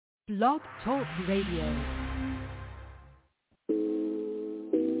Blog Talk Radio.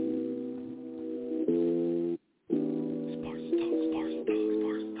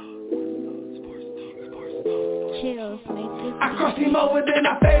 I cross him over, then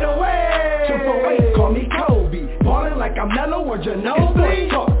I fade away. 248, call me Kobe. Ballin' like I'm Mello or Ginobili.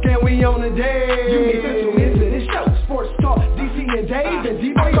 Sports Talk, and we on the day. You need to tune into this show. Sports Talk, DC and Dave and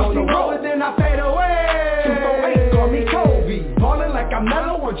D-Boy on the road, then I fade away. 248, call me Kobe. Ballin' like I'm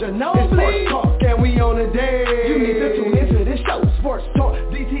Mello or Ginobili. Sports Talk, and we on the day. You need to tune into this show. Sports Talk,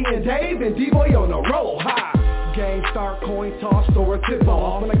 DT and Dave and D-Boy on the road. Ha! Game start, coin toss, or a tip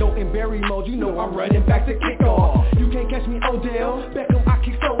ball. When I go in Barry mode, you know I'm running back to kick off. You can't catch me, Odell. Beckham, I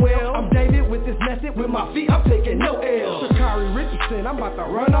kick so well. I'm David with this method. With my feet, I'm taking no L. Sha'Carri Richardson, I'm about to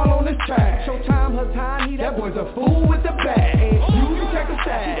run all on this track. Showtime, her time, that boy's a fool with the bat. And you check the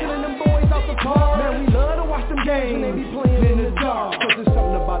stat. Killing them boys off the car. Man, we love to watch them games. And they be playing in the dark. Cause there's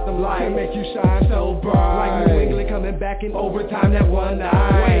something about them lights that make you shine so bright. Like New England coming back in overtime that one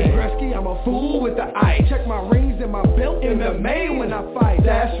night. Wayne Gretzky, I'm a fool with the ice. Check my rings and my belt in the main when I fight.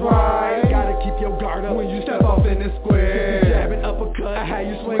 That's right. Gotta keep your guard up when you step off in the square. Jabbing uppercut, how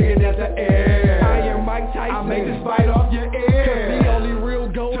you swinging at the air. I am Mike Tyson. I make this fight off your ear. Cause the only real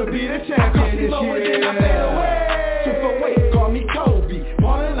goal to be the champion this year. I fade away. 248, call me Kobe.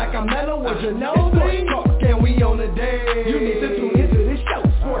 Ballin' like I'm Mello or Ginobili. Sports Talk, and we on the day. You need to tune into this show.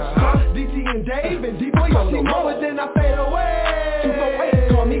 Sports Talk, DT and Dave and D-Boy on the road, then I fade away.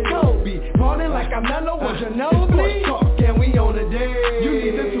 248, call me Kobe. Ballin' like I'm Mello or Ginobili. Sports Talk, and we on the day. You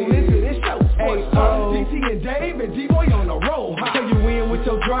need to tune into this show. Sports Talk, DT and Dave and D-Boy on the road. So you win with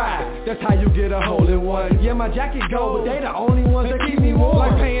your drive. That's how you get a hole in one. Yeah, my jacket gold, but they the only ones that keep me warm.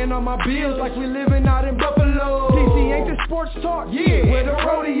 Like paying all my bills, like we living out in Buffalo. DC ain't the Sports Talk, yeah, with a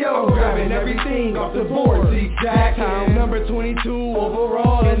rodeo. I'm grabbing everything off the board. Zigzag town, number 22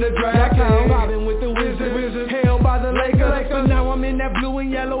 overall in the draft. I'm vibing with the Wizards, held by the Lakers. But now I'm in that blue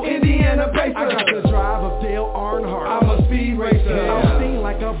and yellow Indiana Pacers. I got the drive of Dale Earnhardt. I'm a speed racer. I'm seen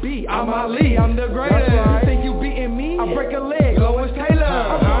like a bee. I'm Ali. I'm the greatest. You think you beating me? I break a leg. Lois Taylor.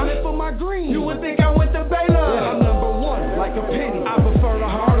 I'm running for my green. You would think I went to Baylor. I'm number one, like a penny. I prefer the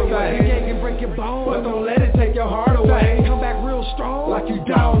harder way. The game can break your bones, but don't let it take your heart away. Come back real strong, like you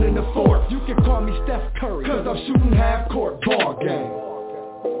down in the fourth. You can call me Steph Curry, cause I'm shooting half court. Ball game.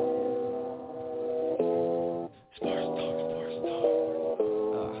 Sports Talk, Sports Talk.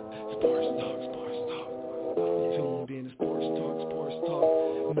 Sports Talk, Sports Talk. Tuned in to Sports Talk, Sports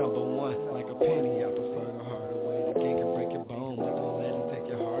Talk. Number one, like a penny. I prefer the harder way. The game can break your bones, but don't let it take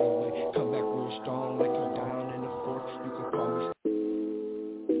your heart away. Come back real strong, like you down in the fourth. You can call me.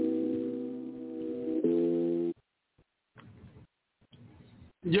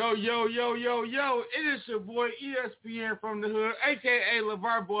 Yo, yo, yo, yo, yo, it is your boy ESPN from the hood, a.k.a.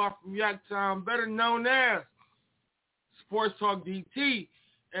 LeVar Boy from Yorktown, better known as Sports Talk DT,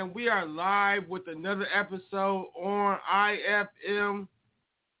 and we are live with another episode on IFM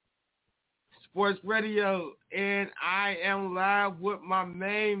Sports Radio, and I am live with my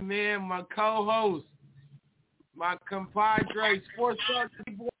main man, my co-host, my compadre, Sports Talk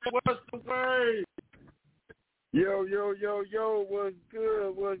D-Boy, what's the word? Yo, yo, yo, yo, what's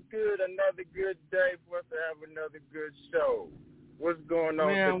good, what's good? Another good day for us to have another good show. What's going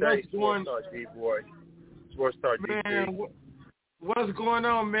on today, Sports Talk D-Boy? Sports Talk DT. What's going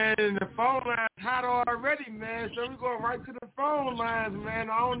on, man? And the phone line's hot already, man, so we're going right to the phone lines, man.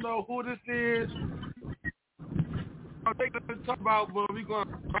 I don't know who this is. I'm thinking to talk about, but we're going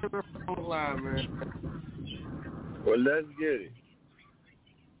right to the phone line, man. Well, let's get it.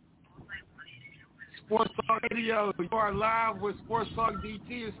 Sports Talk Radio, you are live with Sports Talk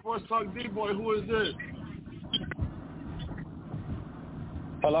DT and Sports Talk D-Boy. Who is this?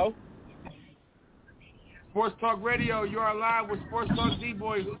 Hello? Sports Talk Radio, you are live with Sports Talk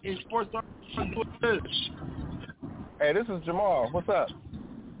D-Boy and Sports Talk. Who is this? Hey, this is Jamal. What's up?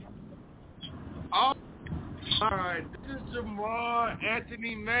 Oh, all right. This is Jamal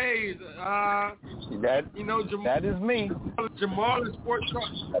Anthony Mays. Jamal. That is me. Jamal and Sports Talk.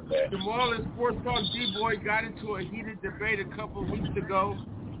 Jamal and Sports Talk D-Boy got into a heated debate a couple of weeks ago,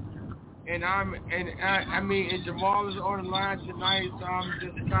 and Jamal is on the line tonight. So I'm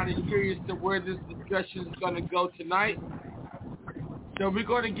just kind of curious to where this discussion is going to go tonight. So we're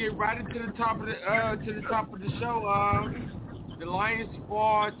going to get right into the top of the show. The Lions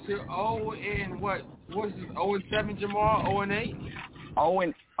fall to 0 and what? What's this? 0-7, Jamal? 0-8?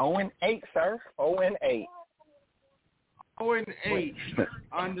 0-8, sir. 0-8. 0-8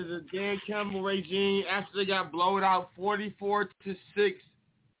 under the Dan Campbell regime after they got blown out 44-6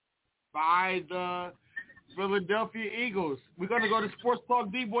 by the Philadelphia Eagles. We're going to go to Sports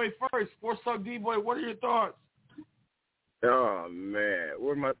Talk D-Boy first. Sports Talk D-Boy, what are your thoughts? Oh, man.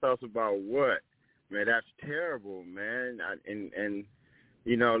 What are my thoughts about what? Man, that's terrible, man. And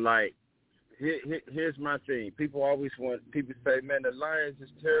you know, like, here's my thing. People say, man, the Lions is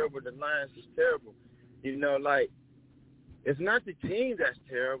terrible. The Lions is terrible. You know, like, it's not the team that's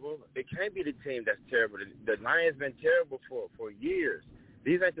terrible. It can't be the team that's terrible. The Lions been terrible for years.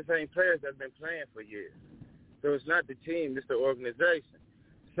 These ain't the same players that have been playing for years. So it's not the team, it's the organization.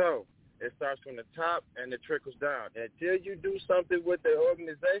 So it starts from the top and it trickles down. Until you do something with the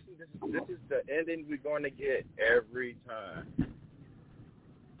organization, this is the ending we're going to get every time.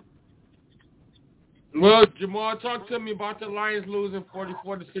 Well, Jamal, talk to me about the Lions losing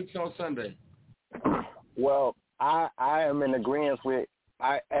 44-6 on Sunday. Well, I am in agreement with,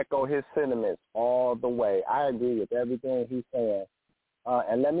 I echo his sentiments all the way. I agree with everything he's saying.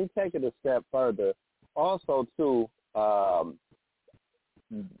 And let me take it a step further. Also, too,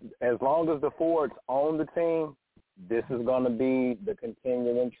 as long as the Fords own the team, this is going to be the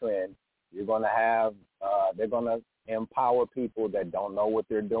continuing trend. You're going to have, they're going to empower people that don't know what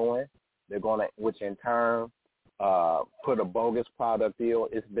they're doing. They're going to, which in turn, put a bogus product deal.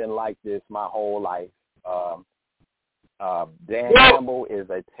 It's been like this my whole life. Dan Campbell is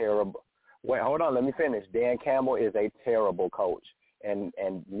a terrible. Wait, hold on. Let me finish. Dan Campbell is a terrible coach, and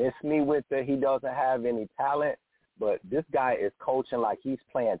miss me with the he doesn't have any talent, but this guy is coaching like he's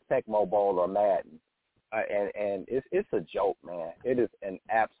playing Tecmo Bowl or Madden, and it's a joke, man. It is an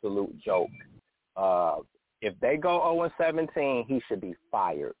absolute joke. If they go 0-17, he should be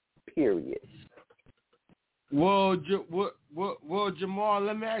fired. Period. Well, Jamal,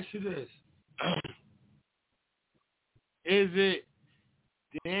 let me ask you this. Is it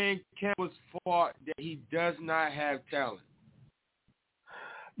Dan Campbell's fault that he does not have talent?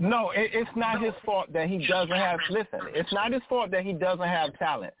 No, it's not his fault that he doesn't have – listen, it's not his fault that he doesn't have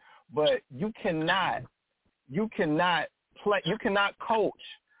talent, but you cannot play – you cannot coach.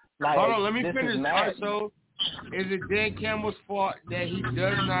 Like, hold on, let me finish. So, is it Dan Campbell's fault that he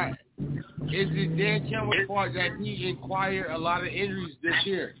does not – is it Dan Campbell's fault that he acquired a lot of injuries this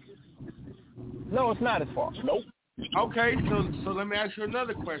year? No, it's not his fault. Nope. Okay, so let me ask you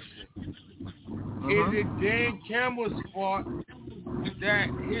another question. Is it Dan Campbell's fault that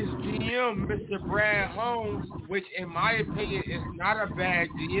his GM, Mr. Brad Holmes, which in my opinion is not a bad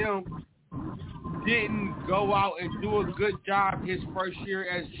GM, didn't go out and do a good job his first year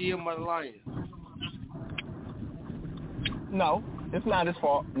as GM of the Lions? No, it's not his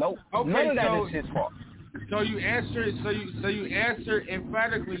fault. Nope. Okay, none of that is his fault. So you answered. So you answered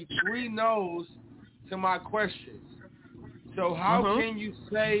emphatically 3 no's to my questions. So how can you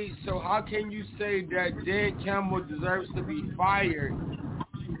say? So how can you say that Dan Campbell deserves to be fired,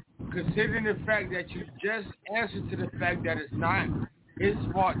 considering the fact that you just answered to the fact that it's not his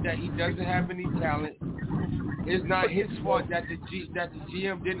fault that he doesn't have any talent? It's not his fault that the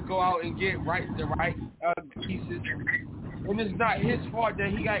GM didn't go out and get the right pieces, and it's not his fault that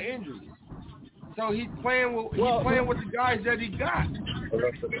he got injuries. So he's playing with the guys that he got.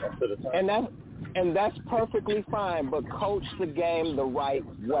 And that's perfectly fine, but coach the game the right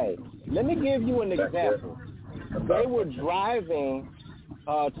way. Let me give you an example. They were driving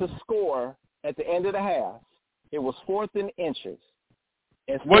to score at the end of the half. It was 4th and inches.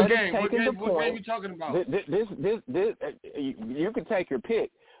 What game? What game are you talking about? This, you can take your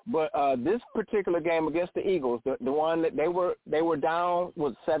pick, but this particular game against the Eagles, the one that they were down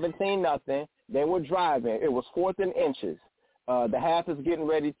was 17-0. They were driving. It was 4th and inches. The half is getting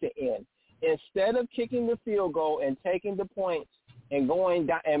ready to end. Instead of kicking the field goal and taking the points and going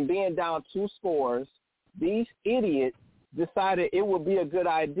down and being down 2 scores, these idiots decided it would be a good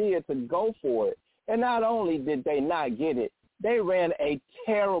idea to go for it. And not only did they not get it, they ran a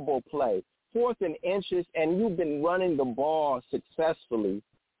terrible play. 4th and inches, and you've been running the ball successfully.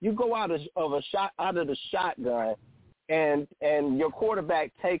 You go out of the shotgun, and your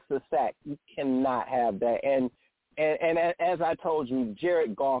quarterback takes a sack. You cannot have that. And as I told you,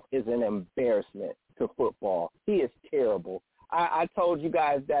 Jared Goff is an embarrassment to football. He is terrible. I told you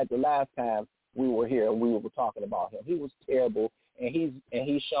guys that the last time we were here and we were talking about him. He was terrible, and he's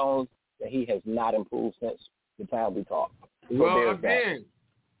shown that he has not improved since the time we talked. Well, again,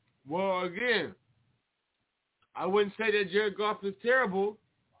 I wouldn't say that Jared Goff is terrible.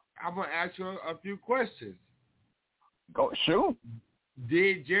 I'm going to ask you a few questions. Go shoot.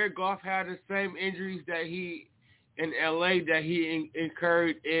 Did Jared Goff have the same injuries that he in L.A. that he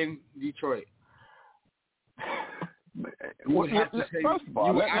incurred in Detroit? You would honestly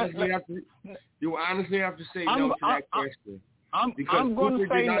have to say no to that question. I'm going to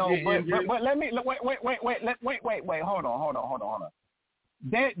say no, but let me wait. Hold on.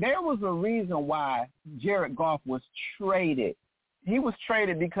 There was a reason why Jared Goff was traded. He was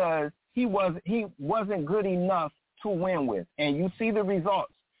traded because he wasn't good enough to win with, and you see the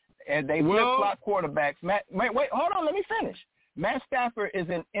results. And they flip-flop quarterbacks. Wait, hold on, let me finish. Matt Stafford is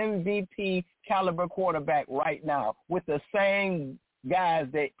an MVP caliber quarterback right now with the same guys,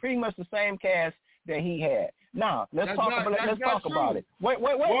 that pretty much the same cast that he had. Now, let's talk about it. Wait.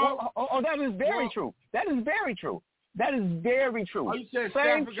 Oh, that is very true. That is very true. Oh, you said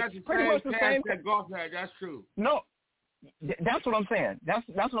Stafford got the same cast that Goff had. That's true. No, that's what I'm saying. That's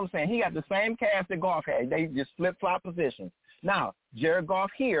what I'm saying. He got the same cast that Goff had. They just flip-flop positions. Now, Jared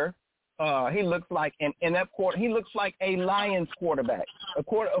Goff here, he looks like an inept quarter. He looks like a Lions quarterback.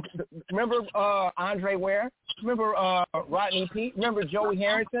 Remember Andre Ware? Remember Rodney Peete? Remember Joey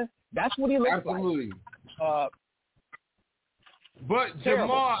Harrington? That's what he looks like. Absolutely. But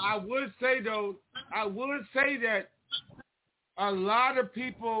Jamal, I would say that a lot of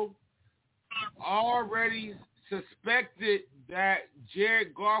people already suspected that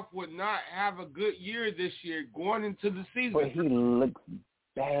Jared Goff would not have a good year this year going into the season. But he looks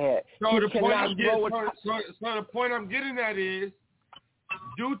bad. So the point I'm getting at is,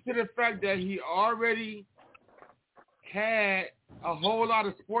 due to the fact that he already had a whole lot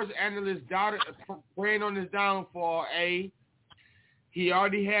of sports analysts preying on his downfall, A, he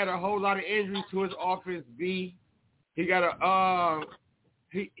already had a whole lot of injuries to his offense, B, he got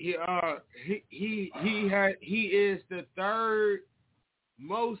he is the third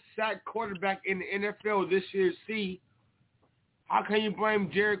most sacked quarterback in the NFL this year. C, how can you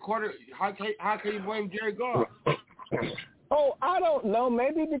blame Jared Goff? Oh, I don't know.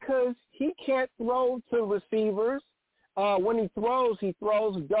 Maybe because he can't throw to receivers. When he throws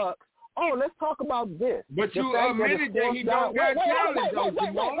ducks. Oh, let's talk about this. But you admitted that he don't got talent.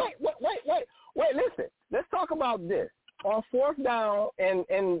 Wait, listen. Let's talk about this. On fourth down and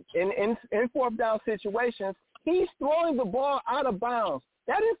in fourth down situations, he's throwing the ball out of bounds.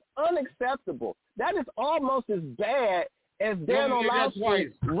 That is unacceptable. That is almost as bad as Dan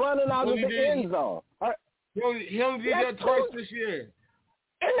Orlovsky running out of the end zone. He only did that twice this year.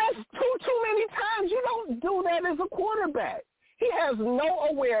 And that's too many times. You don't do that as a quarterback. He has no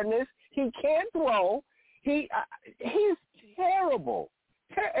awareness. He can't throw. He's terrible.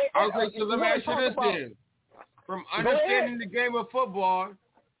 Okay, so let me ask you this then. From understanding the game of football,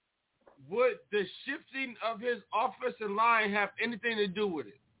 would the shifting of his offensive line have anything to do with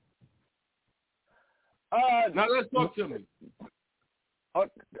it? Now let's talk to me.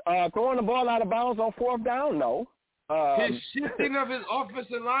 Throwing the ball out of bounds on fourth down, no. His shifting of his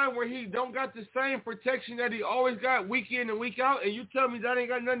offensive line where he don't got the same protection that he always got week in and week out, and you tell me that ain't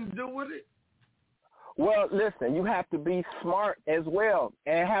got nothing to do with it? Well, listen, you have to be smart as well,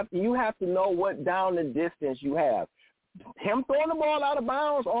 and you have to know what down and distance you have. Him throwing the ball out of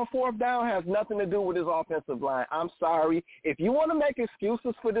bounds on fourth down has nothing to do with his offensive line. I'm sorry. If you want to make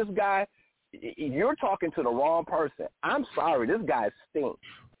excuses for this guy, you're talking to the wrong person. I'm sorry. This guy stinks.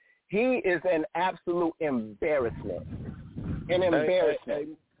 He is an absolute embarrassment. An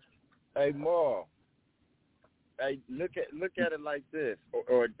embarrassment. Hey, Maul. Hey, look at it like this,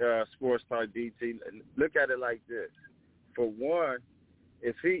 or Sportstalkdt DT. Look at it like this. For one,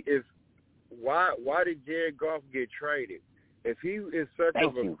 why did Jared Goff get traded? If he is such a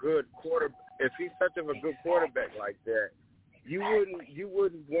good quarterback like that, you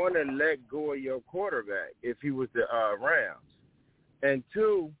wouldn't want to let go of your quarterback if he was the Rams. And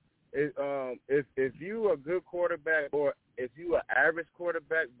two, if you a good quarterback, or if you an average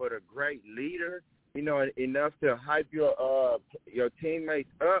quarterback but a great leader, you know, enough to hype your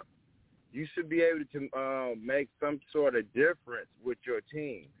teammates up, you should be able to make some sort of difference with your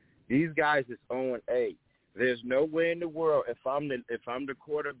team. These guys is 0-8. There's no way in the world if I'm the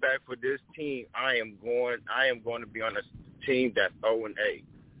quarterback for this team, I am going to be on a team that's 0-8.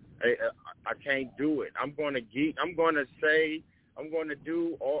 I can't do it. I'm going to do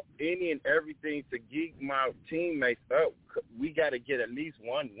any and everything to geek my teammates up. We got to get at least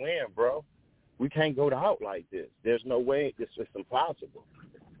one win, bro. We can't go out like this. There's no way. It's just impossible.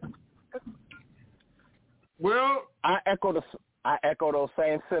 Well, I echo those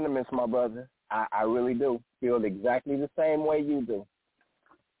same sentiments, my brother. I really do. Feel exactly the same way you do.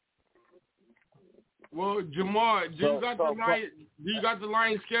 Well, Jamal, do you got the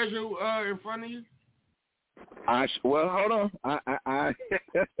Lions schedule in front of you? Well, hold on.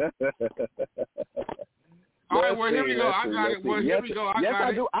 All right, well, here we go. I got it. Well, here we go.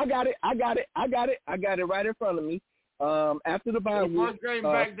 I do. I got it right in front of me. After the bye week, first game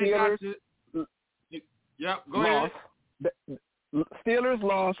back, they got to. Yep, go ahead. Steelers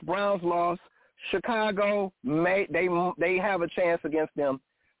lost, Browns lost. Chicago they have a chance against them.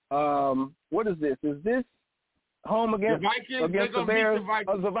 What is this? Is this home against the Bears?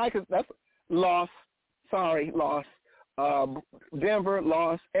 The Vikings. That's loss. Sorry, loss. Denver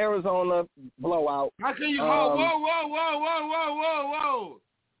lost. Arizona blowout. How can you? Whoa!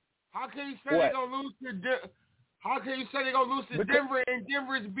 How can you say they're gonna lose to? How can you say they're gonna lose to Denver and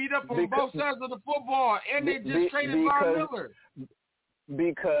Denver is beat up on both sides of the football and they just traded Von Miller?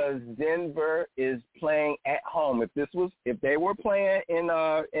 Because Denver is playing at home. If they were playing in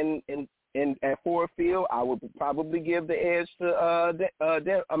at Ford Field, I would probably give the edge to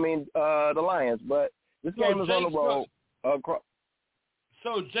the Lions. But this game is on the road.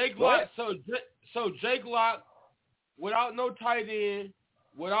 So Jake Lock. So Jake Lock, without no tight end,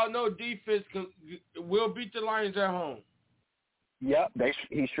 without no defense, will beat the Lions at home. Yep,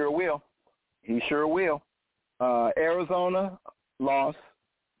 he sure will. He sure will. Arizona lost.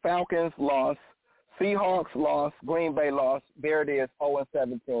 Falcons lost. Seahawks lost. Green Bay lost. There it is,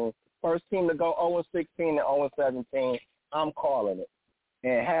 0-17. First team to go 0-16 and 0-17. I'm calling it.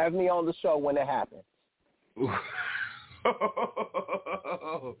 And have me on the show when it happens.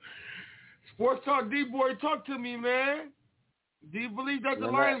 Sports Talk D-Boy, talk to me, man. Do you believe that the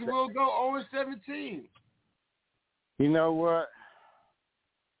Lions will go 0-17? You know what?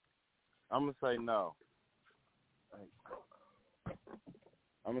 I'm going to say no.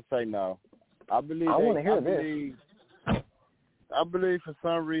 I'm going to say no. I want to hear this. I believe for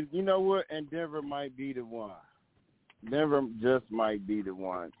some reason, you know what, and Denver might be the one. Denver just might be the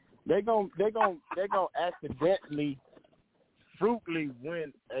one. They're gonna accidentally, fruitfully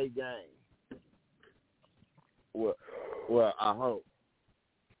win a game. Well, I hope.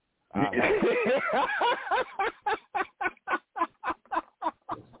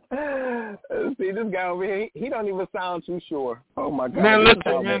 See, this guy over here, he don't even sound too sure. Oh my God! Man,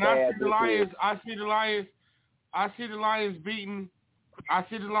 listen, man. I see the Lions beating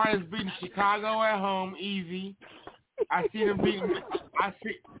Chicago at home easy. I see them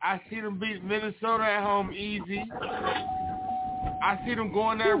beating Minnesota at home easy. I see them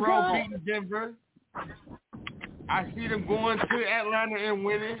going that road beating Denver. I see them going to Atlanta and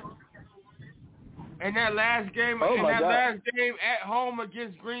winning. And that last game, at home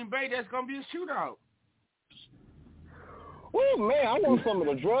against Green Bay, that's gonna be a shootout. Oh man, I want some of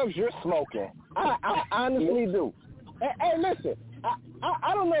the drugs you're smoking. I honestly do. Hey, listen,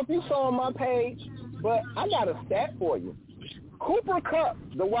 I don't know if you saw on my page, but I got a stat for you. Cooper Kupp,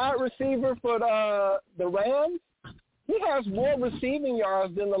 the wide receiver for the Rams, he has more receiving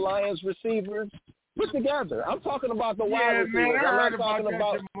yards than the Lions receivers put together. I'm talking about the wide receivers. Man, I heard about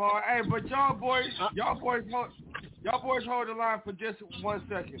that, Jamal. Hey, but y'all boys hold the line for just 1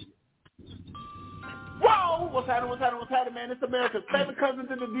 second. Whoa! What's happening, man? It's America's favorite cousin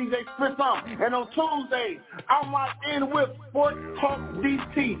to the DJ Split Song. And on Tuesdays, I'm locked in with Sportstalkdt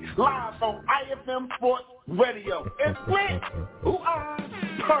DT, live on IFM Sports Radio. It's Split.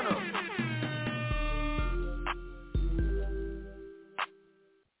 Turn up.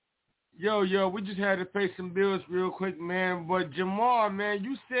 Yo, we just had to pay some bills real quick, man. But Jamal, man,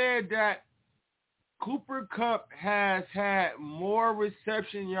 you said that Cooper Kupp has had more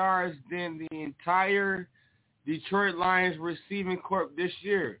reception yards than the entire Detroit Lions receiving corps this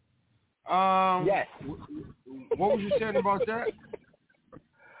year. Yes. What was you saying about that?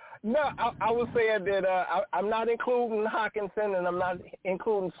 No, I was saying that I'm not including Hawkinson and I'm not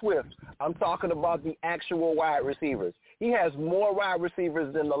including Swift. I'm talking about the actual wide receivers. He has more wide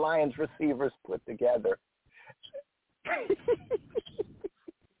receivers than the Lions receivers put together.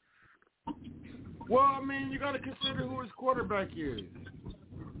 Well, I mean, you got to consider who his quarterback is.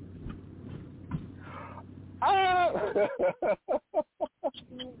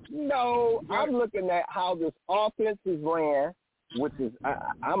 No, I'm looking at how this offense is ran, which is,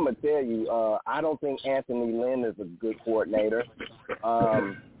 I'm going to tell you, I don't think Anthony Lynn is a good coordinator.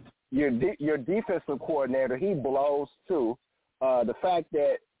 Your defensive coordinator, he blows too. The fact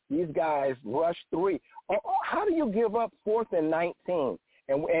that these guys rush three. How do you give up 4th and 19?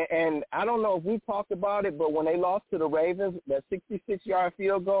 And I don't know if we talked about it, but when they lost to the Ravens, that 66-yard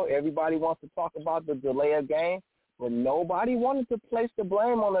field goal, everybody wants to talk about the delay of game, but nobody wanted to place the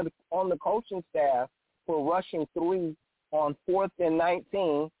blame on the coaching staff for rushing three on 4th and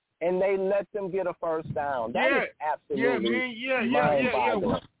 19, and they let them get a first down. That is absolutely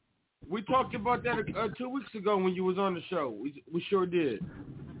mind-boggling. We talked about that 2 weeks ago when you was on the show. We sure did.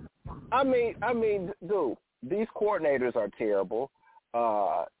 I mean, dude, these coordinators are terrible.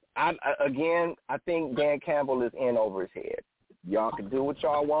 I think Dan Campbell is in over his head. Y'all can do what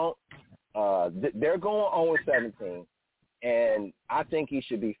y'all want. They're going 0-17. and I think he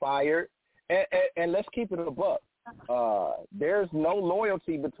should be fired. And let's keep it a buck. There's no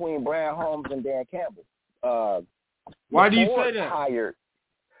loyalty between Brad Holmes and Dan Campbell. Why do you say that?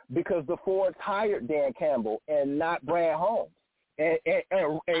 Because the Fords hired Dan Campbell and not Brad Holmes. And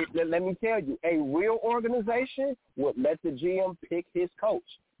let me tell you, a real organization would let the GM pick his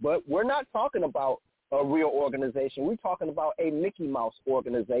coach. But we're not talking about a real organization. We're talking about a Mickey Mouse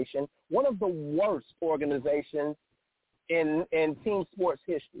organization, one of the worst organizations in team sports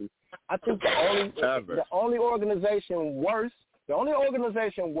history. I think the only organization worse than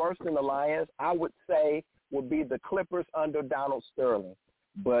the Lions, I would say, would be the Clippers under Donald Sterling.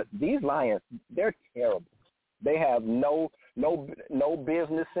 But these Lions, they're terrible. They have no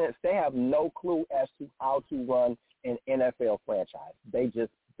business sense. They have no clue as to how to run an NFL franchise. They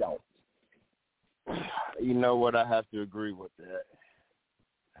just don't. You know what? I have to agree with that.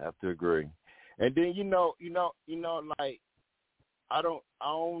 I have to agree. And then like I don't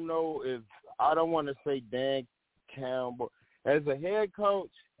know if I don't want to say Dan Campbell as a head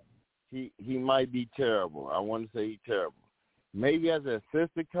coach. He might be terrible. I want to say he's terrible. Maybe as an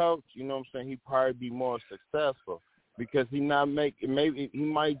assistant coach, you know what I'm saying, he'd probably be more successful because maybe he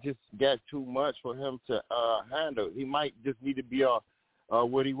might just get too much for him to handle. He might just need to be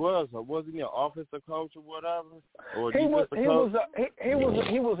what he was, or wasn't he an offensive coach or whatever? Or he was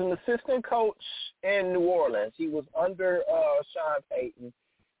an assistant coach in New Orleans. He was under Sean Payton.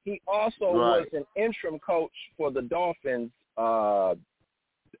 He also was an interim coach for the Dolphins,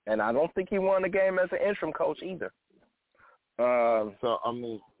 and I don't think he won the game as an interim coach either. So I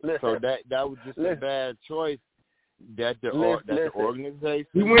mean, so that was just a bad choice. That the organization.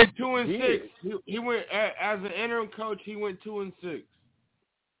 He went 2-6. He went as an interim coach. He went 2-6.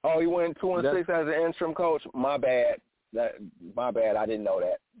 Oh, he went 2-6 as an interim coach. My bad. My bad. I didn't know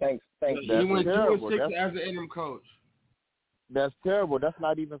that. Thanks. He went 2-6 as an interim coach. That's terrible. That's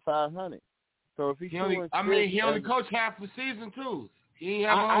not even 500. So if he only coached half the season too. He didn't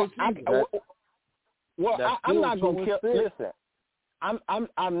have a whole season. I'm not gonna kill. Listen,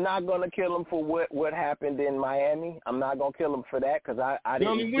 I'm not gonna kill him for what happened in Miami. I'm not gonna kill him for that because I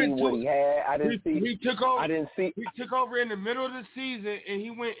didn't see what he had. I didn't see. He took over. I didn't see. He took over in the middle of the season, and he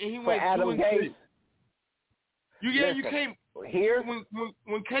went for Adam Gase. You can't. Here, when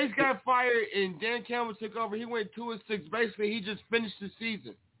Case got fired and Dan Campbell took over, he went 2-6. Basically, he just finished the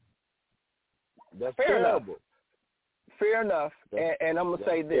season. That's terrible. Fair enough. And I'm gonna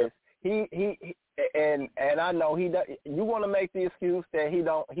say this. He and I know he does. You want to make the excuse that he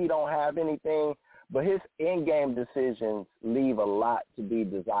don't have anything, but his in-game decisions leave a lot to be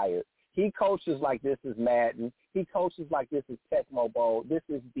desired. He coaches like this is Madden. He coaches like this is Tecmo Bowl. This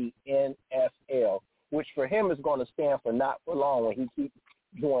is the NFL, which for him is going to stand for not for long when he keeps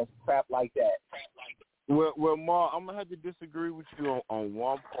doing crap like that. Well, Mark, I'm gonna have to disagree with you on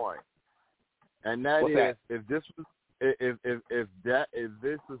one point, and that is if this was. If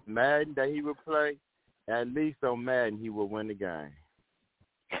this was Madden that he would play, at least on Madden he would win the game.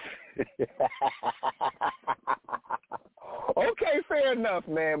 Okay, fair enough,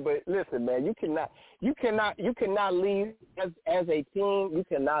 man. But listen, man, you cannot leave as a team. You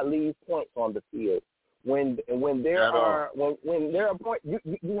cannot leave points on the field when there are points.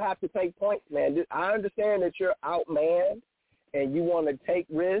 You have to take points, man. I understand that you're outmanned and you want to take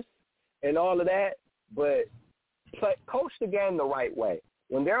risks and all of that, but coach the game the right way.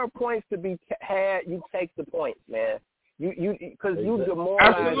 When there are points to be had, you take the points, man. Because you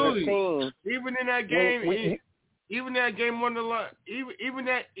demoralize the team. Even in that game, even that game on the line, even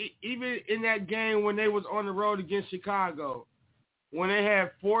in that game when they was on the road against Chicago, when they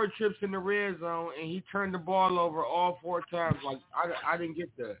had 4 trips in the red zone and he turned the ball over all 4 times, like I didn't get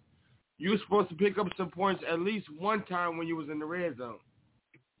that. You were supposed to pick up some points at least one time when you was in the red zone.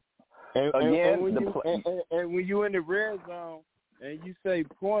 And when you're in the red zone and you say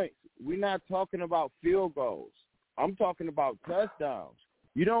points, we're not talking about field goals. I'm talking about touchdowns.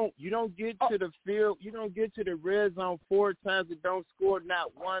 You don't get to the field. You don't get to the red zone 4 times and don't score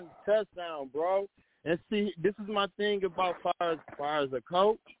not one touchdown, bro. And see, this is my thing about far as a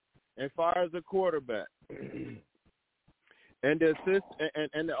coach and far as a quarterback and the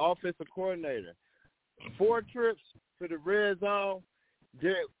and the offensive coordinator. 4 trips to the red zone.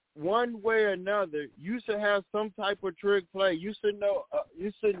 One way or another, you should have some type of trick play. You should know.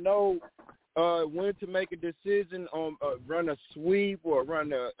 When to make a decision on run a sweep or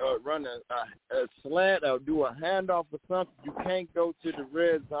run a slant or do a handoff or something. You can't go to the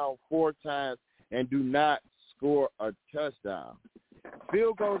red zone 4 times and do not score a touchdown.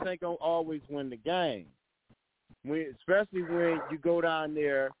 Field goals ain't gonna always win the game. Especially when you go down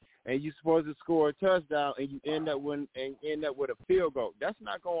there and you're supposed to score a touchdown, and you end up with a field goal. That's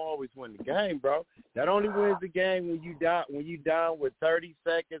not gonna always win the game, bro. That only wins the game when you down with 30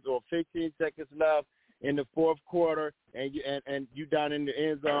 seconds or 15 seconds left in the fourth quarter, and you down in the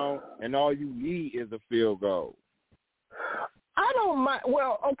end zone, and all you need is a field goal. I don't mind.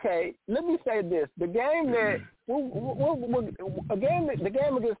 Well, okay. Let me say this: the game the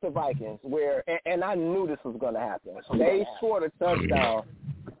game against the Vikings, where and I knew this was going to happen. They scored a touchdown,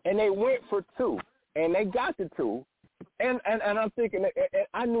 and they went for 2, and they got the 2, and I'm thinking,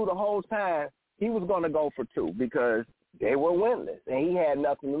 I knew the whole time he was going to go for 2 because they were winless, and he had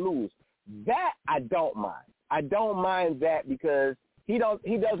nothing to lose. That I don't mind. I don't mind that because he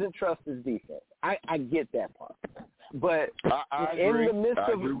doesn't trust his defense. I get that part. But I agree. In the midst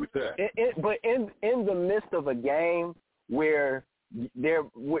I agree with that. In the midst of a game where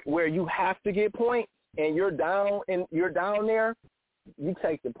you have to get points and you're down there, you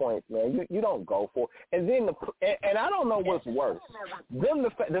take the points, man. You don't go for it. And then and I don't know what's worse,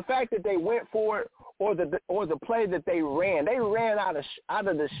 the fact that they went for it or the play that they ran. They ran out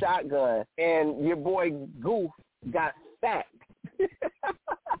of the shotgun, and your boy Goof got sacked.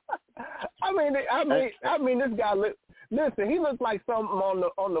 I mean, this guy listen. He looks like something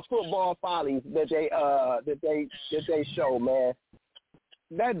on the football follies that they show, man.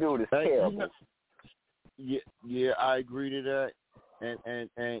 That dude is terrible. Yeah, I agree to that.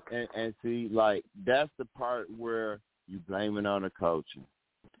 And see, like, that's the part where you blame it on the coaching.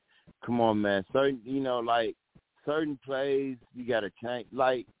 Come on, man. Certain plays you gotta change.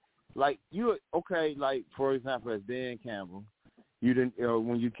 Like for example, as Dan Campbell. You didn't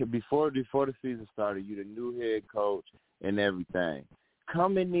before the season started. You the new head coach and everything.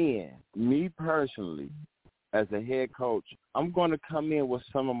 Coming in, me personally, as a head coach, I'm going to come in with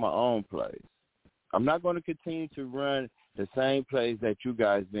some of my own plays. I'm not going to continue to run the same plays that you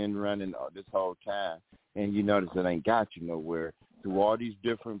guys been running this whole time, and you notice it ain't got you nowhere. Through all these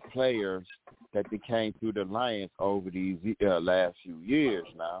different players that came through the Lions over these last few years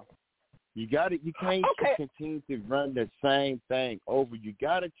now. You can't continue to run the same thing over. You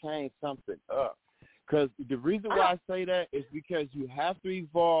got to change something up. Because the reason why I say that is because you have to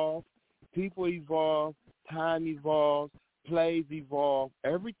evolve. People evolve. Time evolves. Plays evolve.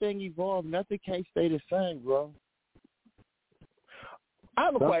 Everything evolves. Nothing can't stay the same, bro. I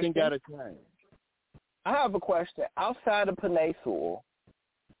have a question. Something got to change. I have a question. Outside of Penei Sewell,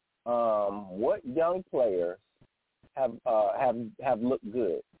 what young players have looked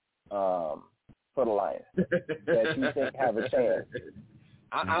good for the Lions that you think have a chance?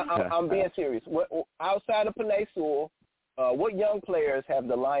 I'm being serious. Outside of Penei Sewell, what young players have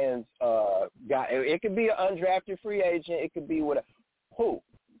the Lions got? It could be an undrafted free agent. It could be whatever. Who?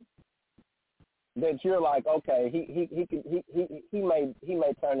 That you're like, okay, he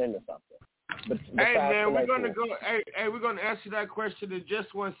may turn into something. But hey man, we're gonna answer that question in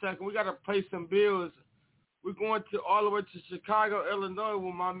just 1 second. We gotta pay some bills. We're going all the way to Chicago, Illinois,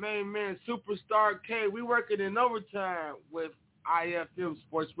 with my main man, Sportstalkdt Cade. We working in overtime with IFM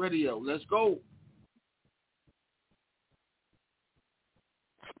Sports Radio. Let's go.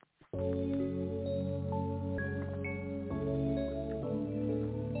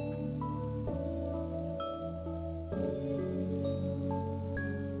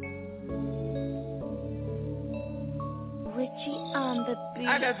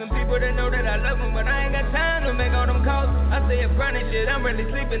 I got some people that know that I love them, but I ain't got time to make all them calls. I say a chronic shit, I'm really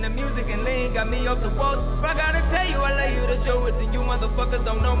sleeping. The music and lean got me off the walls. If I gotta tell you I love you to show it, then you motherfuckers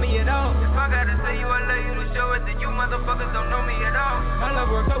don't know me at all. If I gotta tell you I love you to show it, then you motherfuckers don't know me at all. I love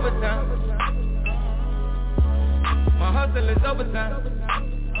work overtime. My hustle is overtime.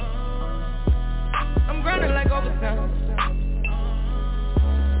 I'm grinding like overtime.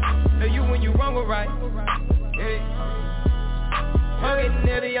 Know you when you wrong or right. Yeah. I'm getting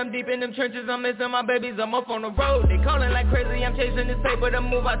heavy, I'm deep in them trenches, I'm missing my babies, I'm up on the road. They calling like crazy, I'm chasing this paper to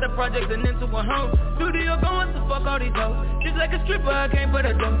move out the project and into a home. Studio going to fuck all these hoes. Just like a stripper, I came for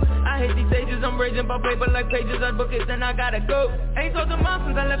the dough. I hate these stages, I'm raging by paper like pages, I book it, then I gotta go. Ain't told the mom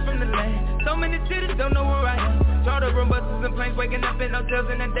since I left from the land. So many cities, don't know where I am. Charter room buses and planes, waking up in hotels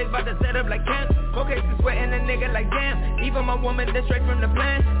and then days about to set up like camp. Okay, she's sweating a nigga like damn. Even my woman, that's straight from the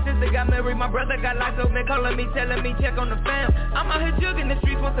plan. Since they got married, my brother got locked up, been calling me, telling me, check on the fam. I'm out here jugging the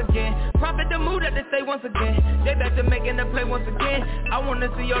streets once again. Profit the mood that they say once again. They back to making the play once again. I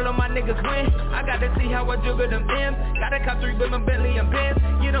wanna see all of my niggas win. I gotta see how I juggle them M's. Gotta cop 3 with my Bentley and Benz.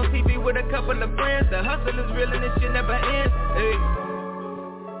 Get on TV with a couple of friends. The hustle is real and this shit never ends. Hey.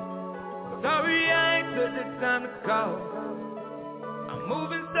 Sorry I ain't took the time to call. I'm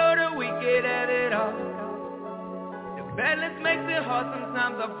moving so that we get at it all. If Balance makes it hard,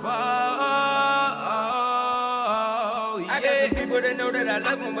 sometimes I fall. Yeah. I got some people that know that I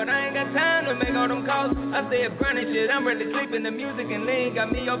love them, but I ain't got time to make all them calls. I say a brand shit, I'm really sleeping. The music and lean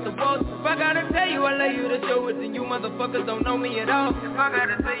got me off the walls. If I gotta tell you I love you to show it, then you motherfuckers don't know me at all. If I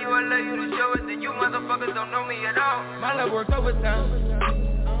gotta tell you I love you to show it, then you motherfuckers don't know me at all. My love works overtime.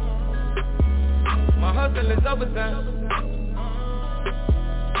 My hustle is overtime.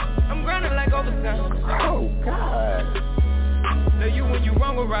 I'm grinding like overtime. Oh, God. Tell you when you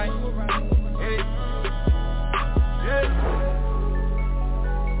wrong or right. Hey. Yeah.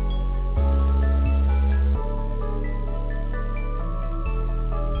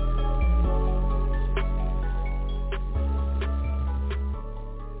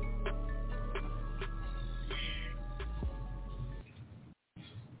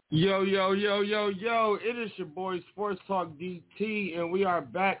 Yo, it is your boy Sportstalkdt, and we are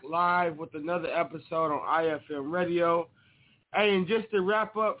back live with another episode on IFM Radio. Hey, and just to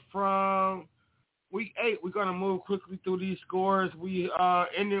wrap up from Week 8, we're going to move quickly through these scores. We're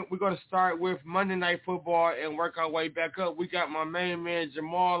going to start with Monday Night Football and work our way back up. We got my main man,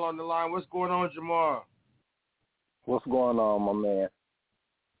 Jamal, on the line. What's going on, Jamal? What's going on, my man?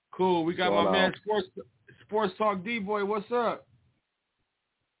 Cool. We got my man, Sportstalkdt boy. What's up?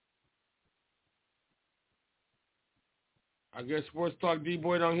 I guess Sportstalkdt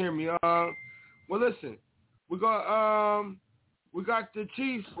boy don't hear me. Well, listen, we got the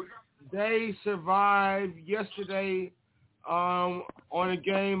Chiefs. They survived yesterday on a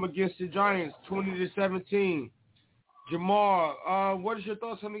game against the Giants, 20-17. Jamal, what is your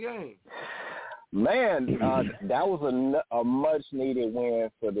thoughts on the game? Man, that was a much-needed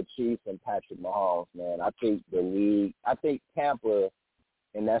win for the Chiefs and Patrick Mahomes, man. I think Tampa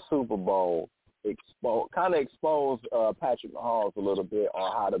in that Super Bowl exposed Patrick Mahomes a little bit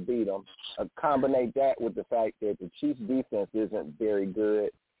on how to beat him. Combine that with the fact that the Chiefs' defense isn't very good,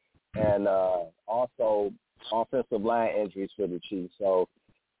 and also offensive line injuries for the Chiefs. So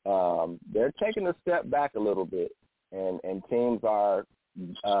they're taking a step back a little bit, and teams are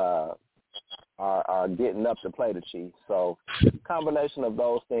getting up to play the Chiefs. So combination of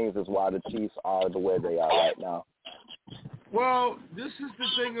those things is why the Chiefs are the way they are right now. Well, this is the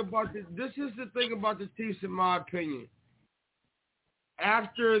thing about the Chiefs, in my opinion.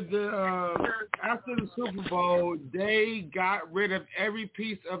 After the Super Bowl, they got rid of every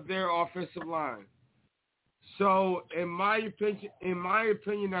piece of their offensive line. So, in my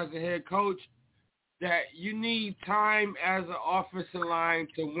opinion, as a head coach, that you need time as an offensive line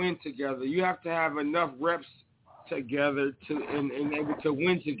to win together. You have to have enough reps together and able to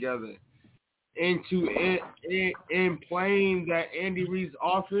win together. In playing that Andy Reid's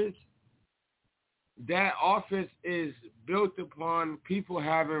offense, that offense is built upon people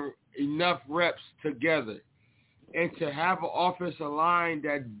having enough reps together. And to have an offensive line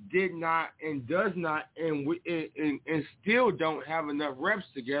that did not and does not and still don't have enough reps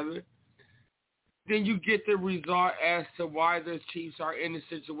together, then you get the result as to why the Chiefs are in the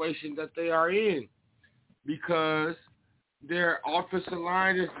situation that they are in. Because their offensive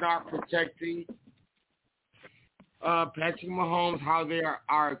line is not protecting Patrick Mahomes how they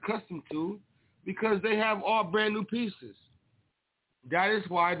are accustomed to, because they have all brand new pieces. That is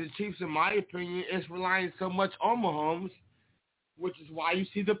why the Chiefs, in my opinion, is relying so much on Mahomes, which is why you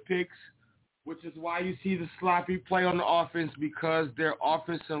see the picks, which is why you see the sloppy play on the offense, because their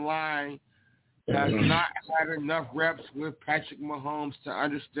offensive line has not had enough reps with Patrick Mahomes to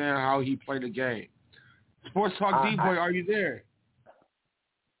understand how he played the game. Sportstalkdt boy, are you there?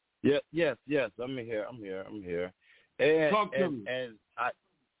 Yes. I'm here. And, Talk to me. And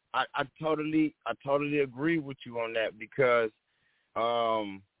I totally agree with you on that, because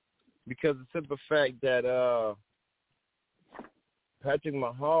the simple fact that Patrick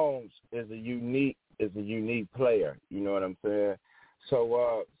Mahomes is a unique player. You know what I'm saying?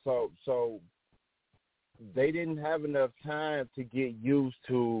 So they didn't have enough time to get used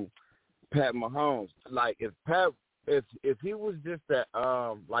to Pat Mahomes. Like if he was just that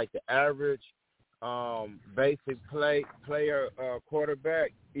like the average basic player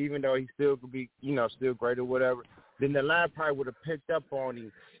quarterback, even though he still could be still great or whatever, then the line probably would have picked up on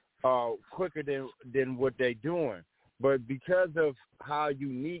him quicker than what they're doing. But because of how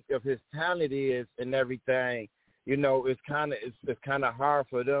unique of his talent is and everything, it's kind of hard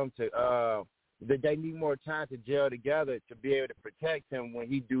for them to they need more time to gel together to be able to protect him when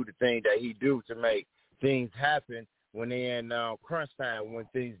he do the thing that he do to make things happen when they're in crunch time, when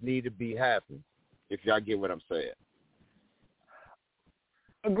things need to be happening, if y'all get what I'm saying.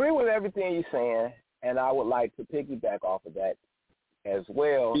 Agree with everything you're saying, and I would like to piggyback off of that as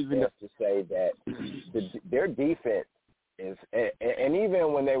well, to say that their defense And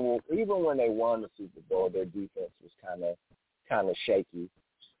even when they won the Super Bowl, their defense was kind of shaky.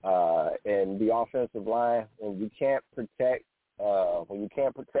 And the offensive line, when you can't protect your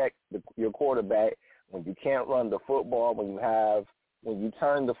quarterback, when you can't run the football, when you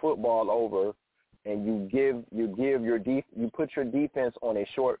turn the football over, and you put your defense on a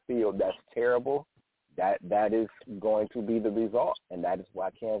short field, that's terrible. That is going to be the result, and that is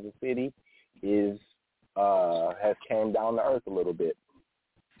why Kansas City has came down to earth a little bit.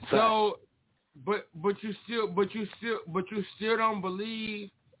 So, but you still don't believe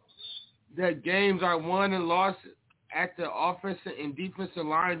that games are won and lost at the offensive and defensive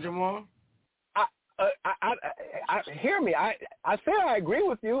line, Jamal? Hear me. I say I agree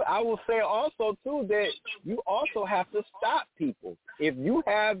with you. I will say also too that you also have to stop people. If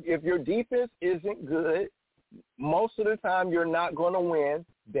your defense isn't good, most of the time you're not going to win.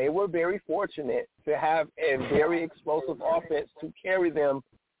 They were very fortunate to have a very explosive offense to carry them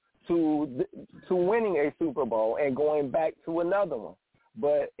to winning a Super Bowl and going back to another one.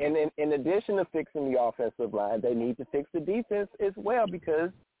 But in addition to fixing the offensive line, they need to fix the defense as well, because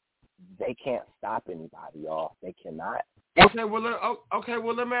they can't stop anybody, y'all. They cannot. Okay, well,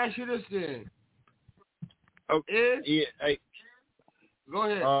 let me ask you this then. Okay. Yeah. Hey. Go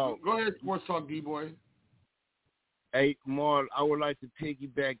ahead. Go ahead, Sports Talk, D-Boy. Hey, Marl, I would like to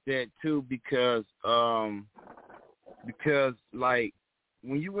piggyback that too, because like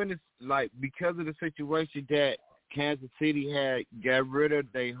when you in this, like, because of the situation that Kansas City had got rid of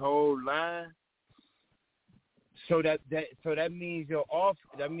their whole line. So that means your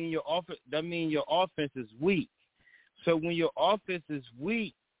offense is weak. So when your offense is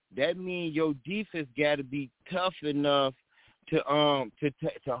weak, that means your defense got to be tough enough to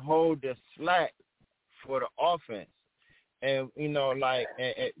hold the slack for the offense. And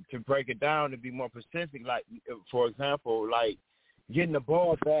to break it down, to be more specific, like for example, like getting the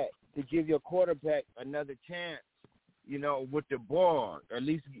ball back to give your quarterback another chance, with the ball, at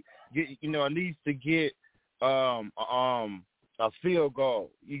least to get a field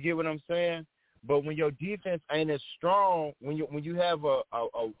goal. You get what I'm saying? But when your defense ain't as strong, when you have a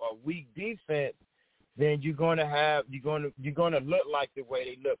weak defense, then you're gonna look like the way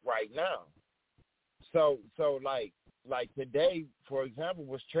they look right now. So like today, for example,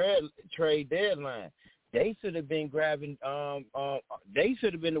 was trade deadline. They should have been grabbing. They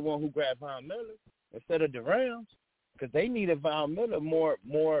should have been the one who grabbed Von Miller instead of the Rams, because they needed Von Miller more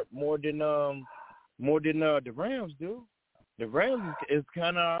than the Rams do. The Rams is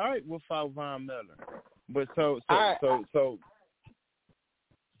kind of all right without Von Miller, but also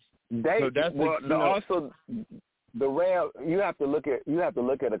the Rams. You have to look at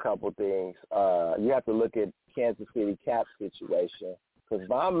a couple things. You have to look at Kansas City cap situation, because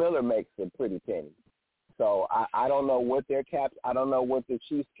Von Miller makes a pretty penny. So I don't know what their cap. I don't know what the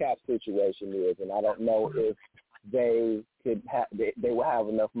Chiefs cap situation is, and I don't know if they will have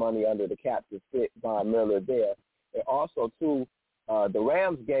enough money under the cap to fit Von Miller there. And also, too, the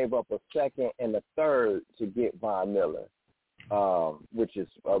Rams gave up a second and a third to get Von Miller, which is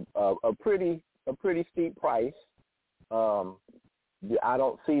a pretty steep price. I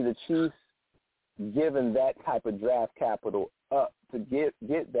don't see the Chiefs giving that type of draft capital up to get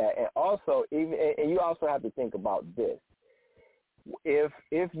that. And also, and you also have to think about this. If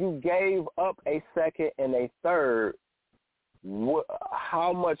you gave up a second and a third,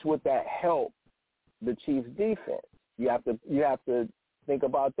 how much would that help the Chiefs' defense? You have to think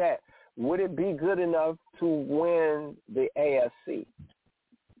about that. Would it be good enough to win the AFC?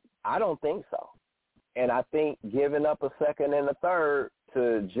 I don't think so. And I think giving up a second and a third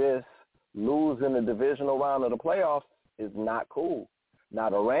to just lose in the divisional round of the playoffs is not cool. Now,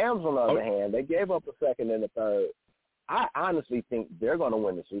 the Rams, on the other hand, they gave up a second and a third. I honestly think they're going to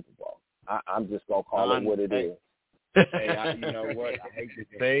win the Super Bowl. I'm just going to call it what it is. Hey, you know what? I hate to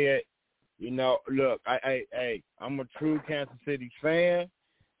say it. Look, I'm a true Kansas City fan,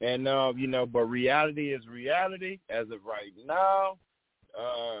 and but reality is reality. As of right now,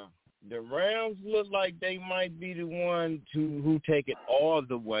 the Rams look like they might be the one who take it all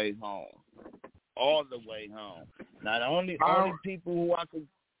the way home. All the way home. Now, the only people who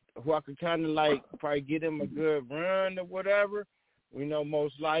I could kind of like probably get them a good run or whatever,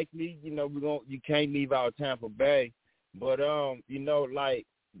 most likely, you can't leave out Tampa Bay, but like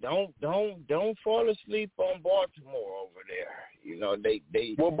don't fall asleep on Baltimore over there.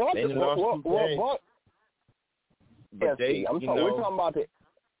 They lost but we're talking about it.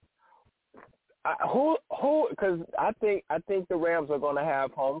 Who? Because I think the Rams are going to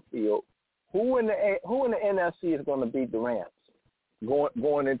have home field. Who in the NFC is going to beat the Rams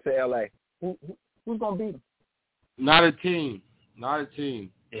going into LA? Who's going to beat them? Not a team.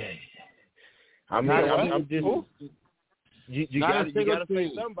 Yeah. I mean, I'm just. You gotta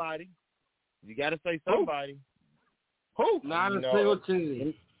say somebody. You gotta say somebody. Who? Not a single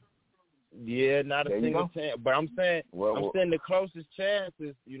team. Yeah, not a single team. But I'm saying, I'm saying the closest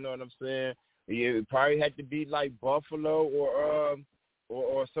chances. You know what I'm saying? Yeah, it probably had to be like Buffalo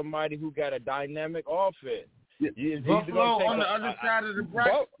or somebody who got a dynamic offense. Buffalo on the other side of the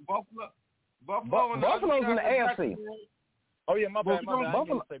bracket. Buffalo's in the AFC. Oh yeah, my bad.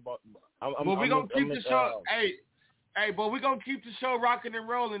 Buffalo. But we're gonna keep the show. But we're gonna keep the show rocking and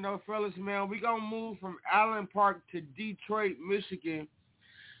rolling though, fellas, man. We're gonna move from Allen Park to Detroit, Michigan,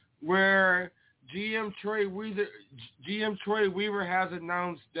 where GM Troy Weaver has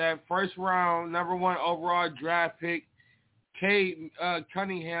announced that first round number 1 overall draft pick Cade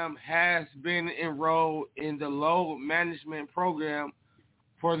Cunningham has been enrolled in the load management program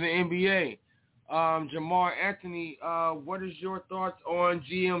for the NBA. Jamal Anthony, what is your thoughts on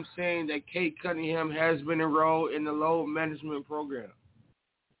GM saying that Cade Cunningham has been enrolled in the load management program?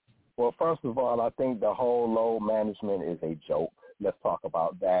 Well, first of all, I think the whole load management is a joke. Let's talk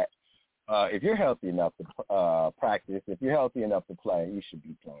about that. If you're healthy enough to practice, if you're healthy enough to play, you should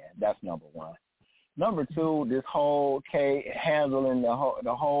be playing. That's number 1. Number 2, this whole Cade handling the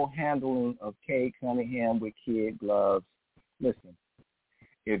whole handling of Cade Cunningham with kid gloves. Listen,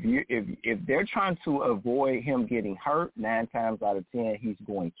 if they're trying to avoid him getting hurt, 9 times out of 10 he's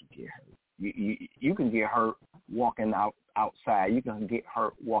going to get hurt. You can get hurt walking outside. You can get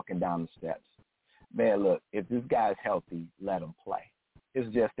hurt walking down the steps. Man, look, if this guy's healthy, let him play.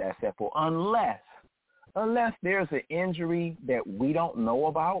 It's just that simple. Unless there's an injury that we don't know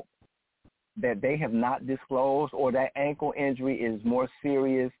about, that they have not disclosed, or that ankle injury is more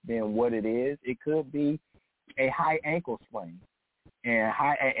serious than what it is. It could be a high ankle sprain.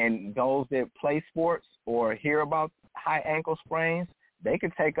 And those that play sports or hear about high ankle sprains, they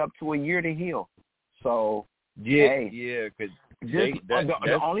could take up to a year to heal. So the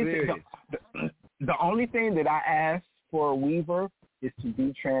only thing that I ask for Weaver is to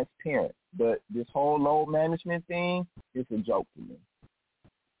be transparent. But this whole load management thing is a joke to me.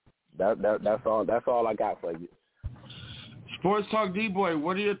 That's all I got for you. Sports Talk D-Boy,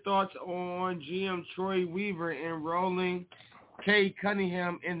 what are your thoughts on GM Troy Weaver enrolling Cade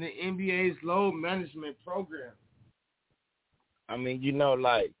Cunningham in the NBA's load management program? I mean,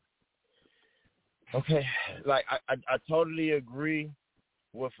 I totally agree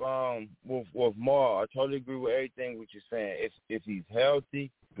with Mar. I totally agree with everything what you're saying. If he's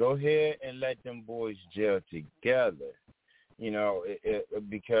healthy, go ahead and let them boys gel together.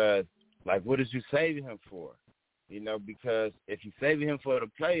 Because what is you saving him for? Because if you're saving him for the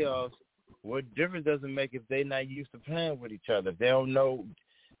playoffs, what difference does it make if they're not used to playing with each other? If they don't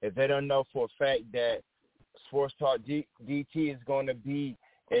know for a fact that Sports Talk DT is going to be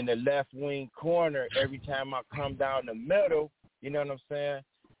in the left wing corner every time I come down the middle, you know what I'm saying?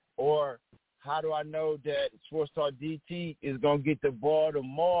 Or how do I know that Sports Talk DT is going to get the ball to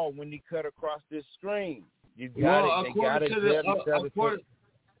Maul when he cut across this screen? According to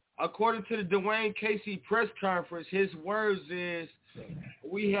the Dwayne Casey press conference, his words is,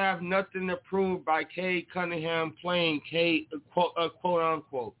 "We have nothing to prove by Cade Cunningham playing Cade, quote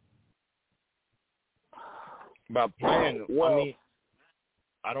unquote." About playing, well, I mean,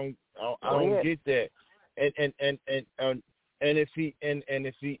 I don't get that. And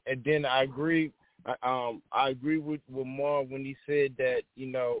then I agree. I agree with Marv when he said that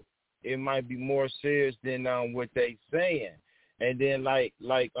it might be more serious than what they saying. And then like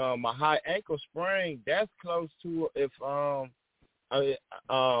a high ankle sprain, that's close to a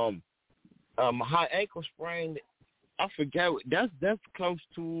high ankle sprain. I forget. That's close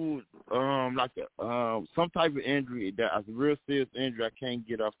to some type of injury that's a real serious injury. I can't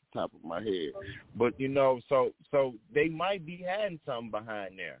get off the top of my head, but so they might be having something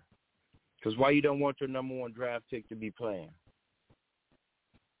behind there. Because why you don't want your number 1 draft pick to be playing?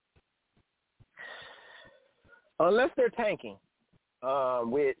 Unless they're tanking,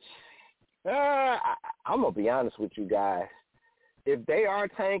 which I'm going to be honest with you guys. If they are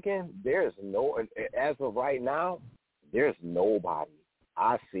tanking, as of right now, there's nobody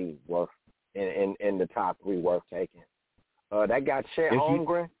I see worth in the top 3 worth taking. That guy Chet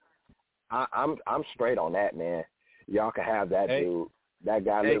Holmgren, I'm straight on that, man. Y'all can have that dude. That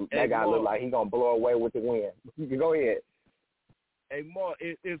guy look like he gonna blow away with the wind. You can go ahead. Hey, Mark,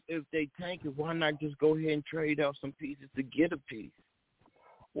 if they tank it, why not just go ahead and trade out some pieces to get a piece?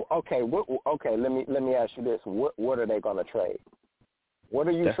 Well, okay. Let me ask you this: what are they gonna trade? What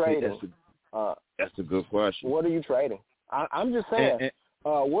are you trading? That's a good question. What are you trading? I'm just saying.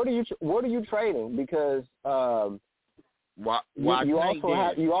 what are you trading? Because you also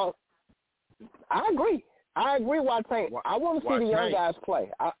have you all. I agree. Why Tank? I want to see the young guys play.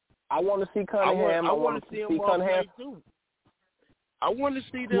 I want to see Cunningham. I want to see Cunningham too. I want to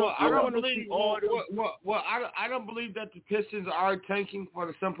see them. Well, I don't believe that the Pistons are tanking for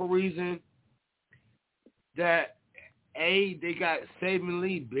the simple reason that they got Saban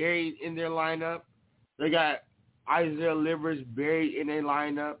Lee buried in their lineup. They got Isaiah Livers buried in their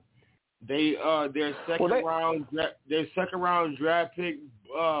lineup. Their second round draft pick,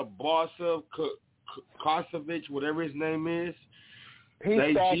 Bosa Kosovic, whatever his name is. He's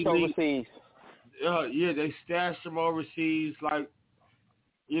stashed overseas. They stashed him overseas,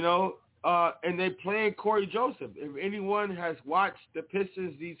 and they playing Corey Joseph. If anyone has watched the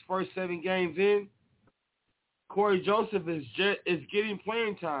Pistons these first 7 games in, Corey Joseph is getting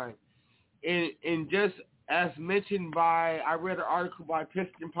playing time, and just as mentioned I read an article by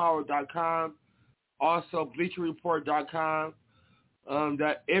PistonPower.com, also BleacherReport.com,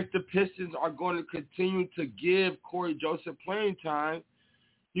 that if the Pistons are going to continue to give Corey Joseph playing time,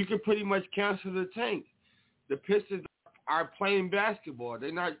 you can pretty much cancel the tank. The Pistons are playing basketball.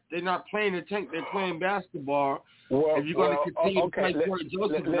 They're not playing the tank. They're playing basketball. If you're going to continue to play Corey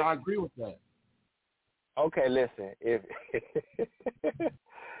Joseph, then I agree with that. Okay, listen. If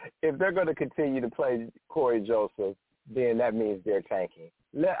if they're going to continue to play Corey Joseph, then that means they're tanking.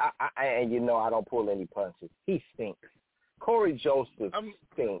 And I don't pull any punches. He stinks. Corey Joseph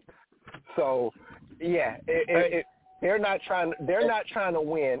stinks. So, yeah, they're not trying to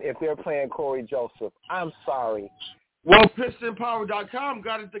win if they're playing Corey Joseph. I'm sorry. Well, PistonPower.com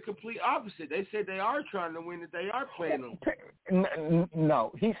got it the complete opposite. They said they are trying to win, that they are playing him.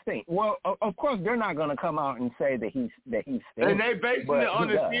 No, he stinks. Well, of course, they're not going to come out and say that he stinks. And they basing it on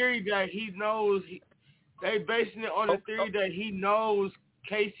the theory that he knows. They basing it on the theory that he knows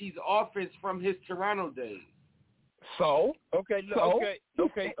Casey's offense from his Toronto days. So okay. He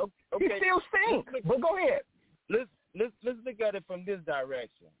still stinks. But go ahead. Let's look at it from this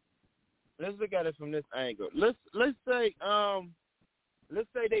direction. Let's look at it from this angle. Let's say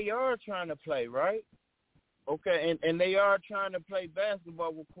they are trying to play, right? Okay, and they are trying to play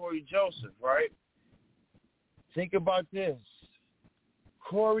basketball with Corey Joseph, right? Think about this.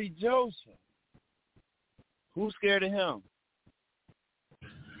 Corey Joseph. Who's scared of him?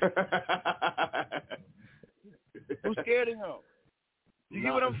 Who's scared of him? You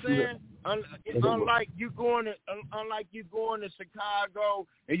get what I'm saying? Unlike you going to Chicago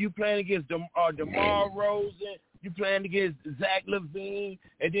and you playing against DeMar Rosen, you playing against Zach LaVine,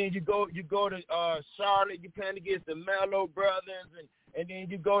 and then you go to Charlotte, you playing against the Melo brothers, and then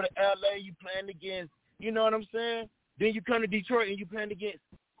you go to LA, you playing against, you know what I'm saying? Then you come to Detroit and you playing against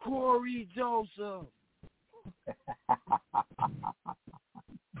Corey Joseph.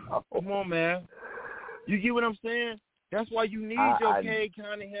 Come on, man. You get what I'm saying? That's why you need your Cade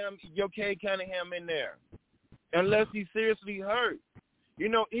Cunningham in there, unless he's seriously hurt.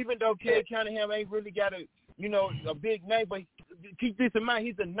 Even though Cade Cunningham ain't really got a big name, but keep this in mind,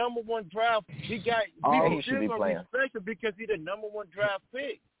 he's the number 1 draft. He should be playing. Special because he's the number 1 draft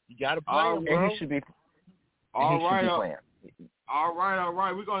pick. You got to play him, bro. He should be. All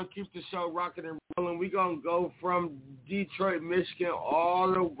right. We're going to keep the show rocking and rolling. We're going to go from Detroit, Michigan,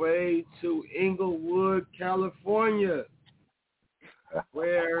 all the way to Inglewood, California,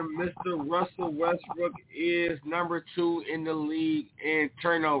 where Mr. Russell Westbrook is number 2 in the league in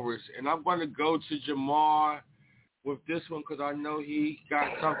turnovers. And I'm going to go to Jamal with this one because I know he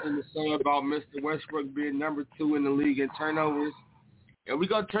got something to say about Mr. Westbrook being number 2 in the league in turnovers. And we're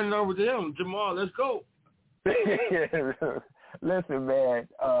going to turn it over to him. Jamal, let's go. Listen, man,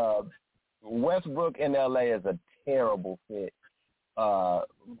 Westbrook in L.A. is a terrible fit.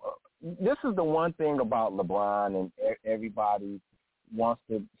 This is the one thing about LeBron, and everybody wants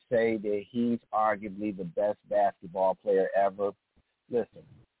to say that he's arguably the best basketball player ever. Listen,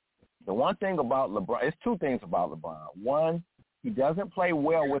 the one thing about LeBron, it's 2 things about LeBron. One, he doesn't play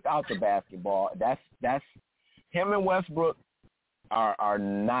well without the basketball. That's him and Westbrook are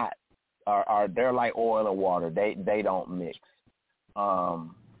not. They're like oil and water. They don't mix.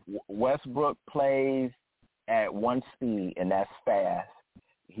 Westbrook plays at 1 speed, and that's fast.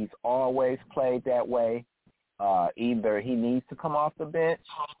 He's always played that way. Either he needs to come off the bench,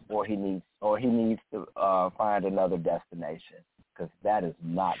 or he needs to find another destination, because that is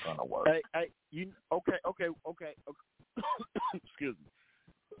not going to work. Okay. Excuse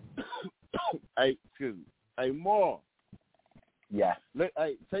me. Hey, Moore. Yeah.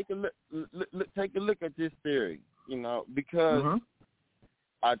 Take a look at this theory, because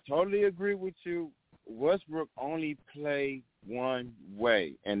I totally agree with you. Westbrook only played one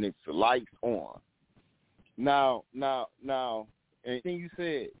way, and it's lights on. Now, anything you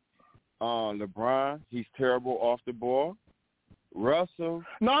said, LeBron, he's terrible off the ball. Russell.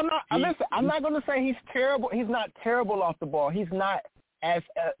 No, I'm not. Listen, I'm not going to say he's terrible. He's not terrible off the ball. He's not as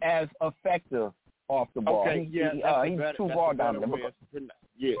effective off the ball. Okay, he's too ball dominant.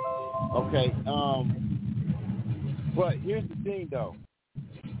 Yeah. Okay. But here's the thing, though.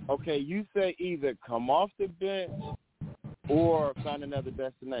 Okay, you say either come off the bench or find another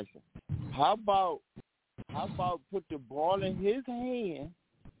destination. How about put the ball in his hand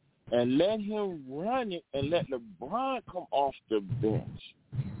and let him run it and let LeBron come off the bench?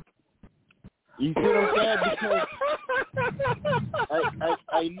 You see what I'm saying? Because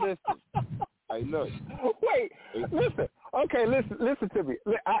Hey, look. Wait, listen. Okay, listen to me.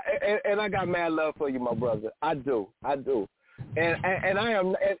 And I got mad love for you, my brother. I do. And I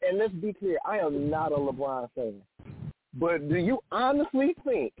am. And let's be clear. I am not a LeBron fan. But do you honestly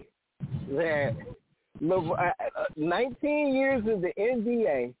think that 19 years in the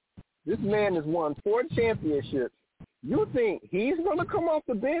NBA, this man has won 4 championships? You think he's going to come off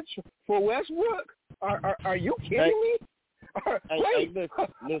the bench for Westbrook? Are you kidding me? Hey, listen.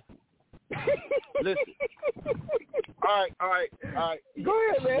 Listen. All right. Go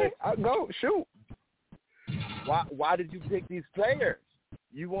ahead, man. Go shoot. Why did you pick these players?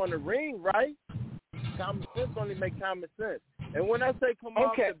 You want a ring, right? Common sense only make common sense. And when I say come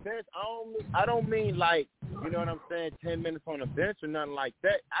off the bench, I don't mean like, you know what I'm saying, 10 minutes on the bench or nothing like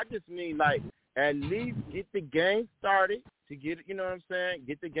that. I just mean like at least get the game started to get, you know what I'm saying,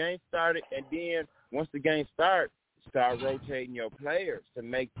 get the game started, and then once the game starts, start rotating your players to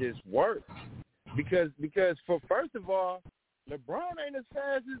make this work. Because for first of all, LeBron ain't as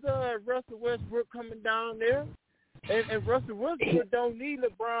fast as Russell Westbrook coming down there. And Russell Westbrook don't need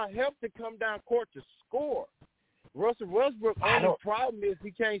LeBron help to come down court to score. Russell Westbrook only problem is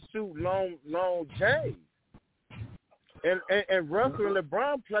he can't shoot long J's. And Russell and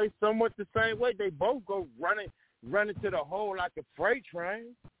LeBron play somewhat the same way. They both go running to the hole like a freight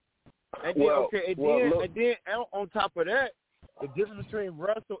train. And then, on top of that, the difference between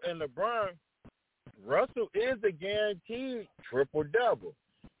Russell and LeBron, Russell is a guaranteed triple-double.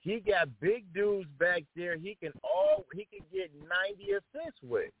 He got big dudes back there. He can get 90 assists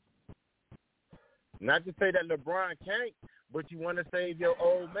with. Not to say that LeBron can't, but you want to save your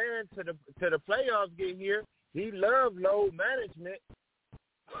old man to the playoffs get here. He loves load management.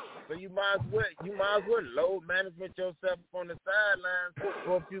 So you might as well load management yourself on the sidelines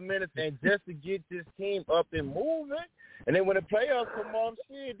for a few minutes and just to get this team up and moving. And then when the playoffs come on,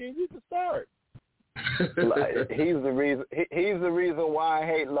 then you can start. He's the reason why I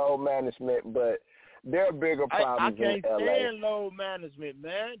hate load management, but there are bigger problems in LA. I can't stand load management,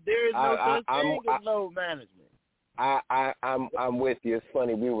 man. There is no such thing as load management. I'm with you. It's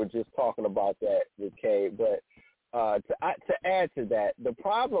funny, we were just talking about that with Cade, but to add to that, the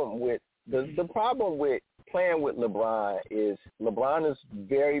problem with playing with LeBron is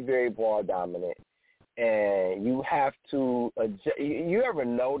very, very ball dominant, and you have to adjust. You ever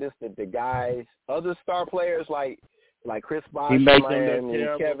notice that the guys, other star players like Chris Bosh and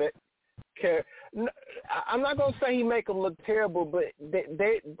Kevin, I'm not gonna say he make them look terrible, but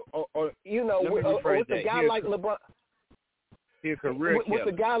they with a guy like LeBron, with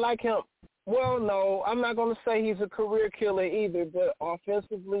a guy like him. Well, no, I'm not going to say he's a career killer either, but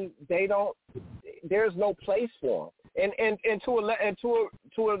offensively, there's no place for him. And to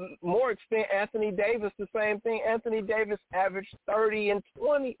a more extent, Anthony Davis, the same thing. Anthony Davis averaged 30 and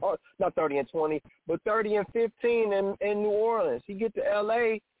 20, or not 30 and 20, but 30 and 15 in New Orleans. He get to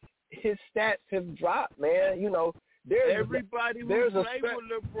LA, his stats have dropped, man. You know, everybody who plays with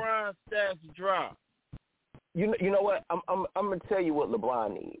LeBron stats drop. You know what? I'm going to tell you what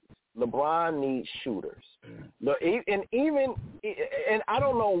LeBron needs. LeBron needs shooters. And I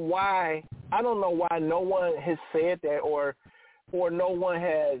don't know why no one has said that or no one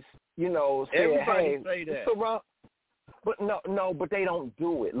has, said, everybody say that. But they don't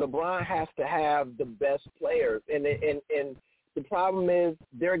do it. LeBron has to have the best players, and the problem is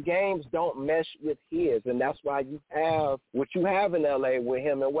their games don't mesh with his, and that's why you have what you have in LA with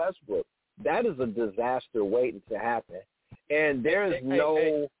him and Westbrook. That is a disaster waiting to happen. And there's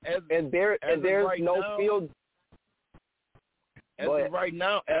no field. As of right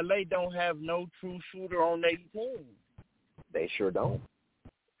now, LA don't have no true shooter on their team. They sure don't.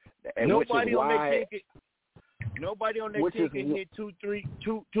 And nobody on their team can hit two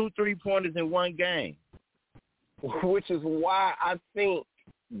 3-pointers in one game. Which is why I think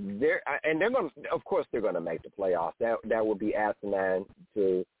they're going to make the playoffs. That would be asinine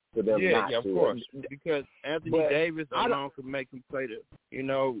to for them not to. Yeah, of course. Because Anthony Davis alone could make him play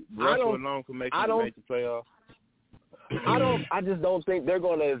Russell alone could make him make the playoffs. I just don't think they're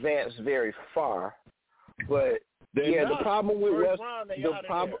going to advance very far. But the problem with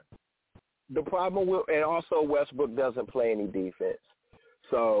and also Westbrook doesn't play any defense.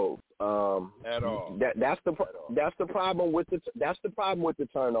 So at all. That's the problem with the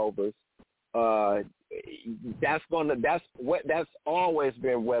turnovers. That's always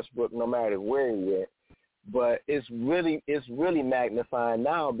been Westbrook, no matter where he went. But it's really magnifying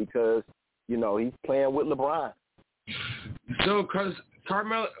now because he's playing with LeBron. So, because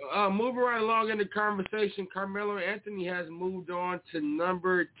Carmelo, moving right along in the conversation, Carmelo Anthony has moved on to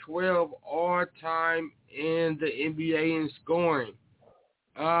number 12 all time in the NBA in scoring.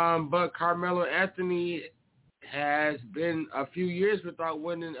 But Carmelo Anthony has been a few years without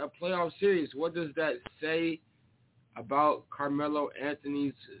winning a playoff series. What does that say about Carmelo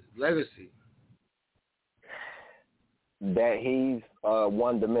Anthony's legacy? That he's a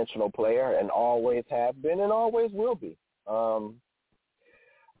one-dimensional player and always have been and always will be.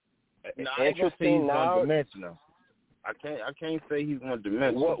 Interesting now. One-dimensional. I can't say he's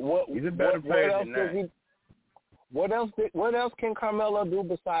one-dimensional. He's a better player than that. What else can Carmelo do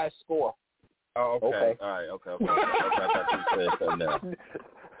besides score? Oh, okay. All right, okay. I thought you said something else.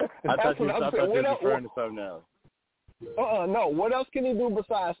 I thought you were referring to something else. No. What else can he do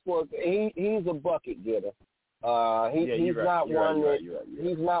besides score? He's a bucket getter. He's not one.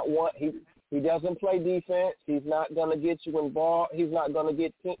 He doesn't play defense. He's not going to get you involved. He's not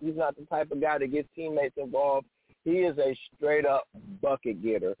the type of guy that gets teammates involved. He is a straight up bucket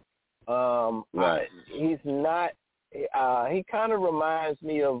getter. Right. He's not. He kind of reminds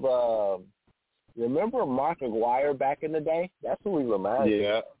me of. Remember Mark McGuire back in the day? That's who he reminds me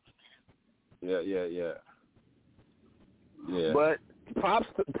of. Yeah. But props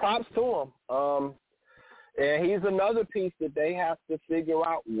to him. And he's another piece that they have to figure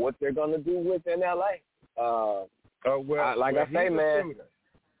out what they're going to do with in L.A. I say, man.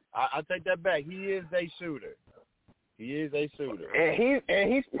 I take that back. He is a shooter.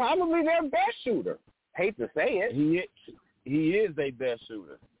 And he's probably their best shooter. Hate to say it. He is their best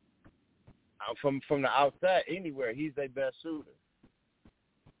shooter. From the outside, anywhere, he's their best shooter.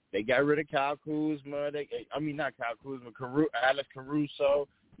 They got rid of Kyle Kuzma. Not Kyle Kuzma, Alex Caruso.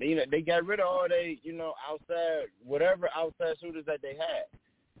 They got rid of all they, outside, whatever outside shooters that they had.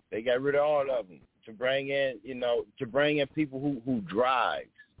 They got rid of all of them to bring in people who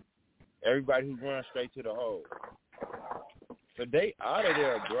drives. Everybody who runs straight to the hole. So they out of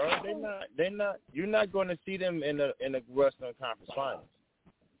there, bro. They're not. You're not going to see them in the Western Conference Finals.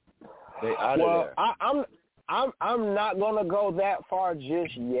 They out of there. I'm not going to go that far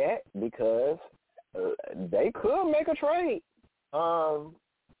just yet because they could make a trade.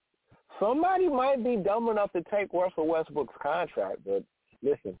 Somebody might be dumb enough to take Russell Westbrook's contract, but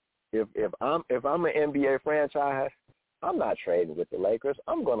listen, if I'm an NBA franchise, I'm not trading with the Lakers.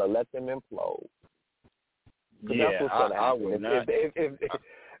 I'm going to let them implode. Yeah, that's what's going to happen. I would not.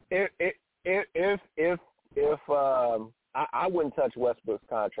 I wouldn't touch Westbrook's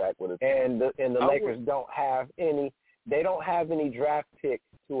contract with it, and the Lakers don't have any. They don't have any draft picks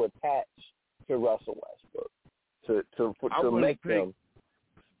to attach to Russell Westbrook to make them.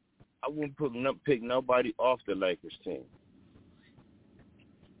 I wouldn't pick nobody off the Lakers team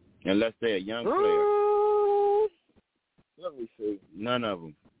unless they're a young player. Let me see. None of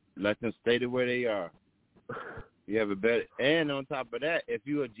them. Let them stay the way they are. You have a better, and on top of that, if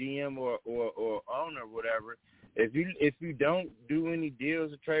you're a GM or owner or whatever, if you don't do any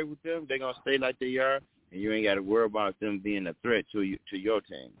deals or trade with them, they're gonna stay like they are, and you ain't got to worry about them being a threat to your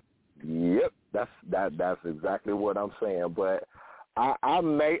team. Yep, that's exactly what I'm saying. But I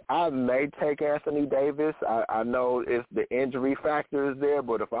may take Anthony Davis. I know it's the injury factor is there,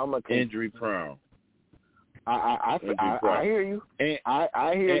 but if I'm injury prone. I hear you. And,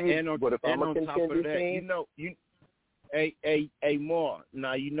 I hear you. And but if I'm a contending team, Hey, Mar.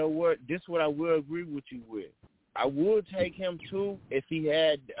 Now you know what? This is what I will agree with you with. I would take him too if he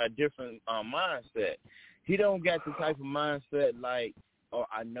had a different mindset. He don't got the type of mindset like, oh,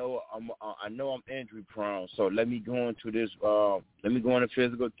 I know I'm injury prone, so let me go into this. Let me go into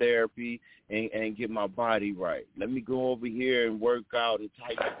physical therapy and get my body right. Let me go over here and work out and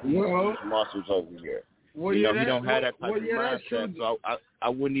tighten these muscles over here. Well, he don't have that type of mindset, so I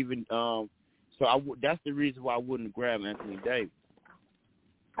wouldn't even. That's the reason why I wouldn't grab Anthony Davis.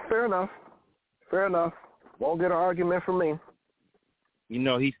 Fair enough. Won't get an argument from me.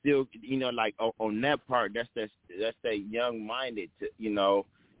 He still, like on that part, that's that young-minded,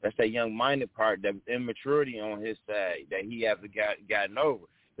 that's that young-minded part, that immaturity on his side that he hasn't gotten over.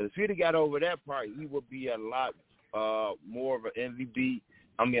 Because if he'd have got over that part, he would be a lot more of an MVP.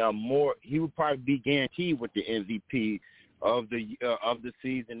 He would probably be guaranteed with the MVP of the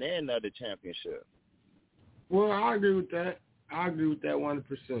season and of the championship. Well, I agree with that.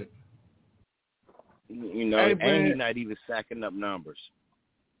 100%. You know, and he's not even sacking up numbers.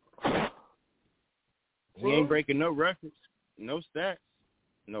 He ain't breaking no records, no stats,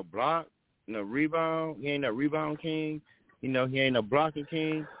 no block, no rebound. He ain't a rebound king. You know, he ain't a blocking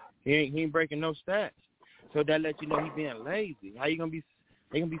king. He ain't breaking no stats. So that lets you know he's being lazy. How you gonna be?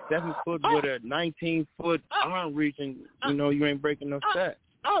 They gonna be 7 foot with a 19-foot arm reach, and you know you ain't breaking no stats.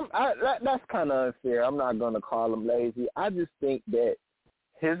 That's kind of unfair. I'm not gonna call him lazy. I just think that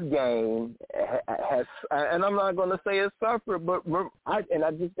his game has, and I'm not gonna say it's suffered, but I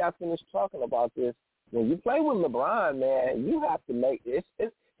just got finished talking about this. When you play with LeBron, man, you have to make it.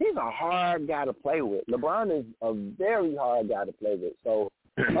 He's a hard guy to play with. LeBron is a very hard guy to play with. So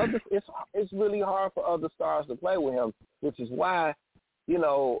it's really hard for other stars to play with him, which is why, you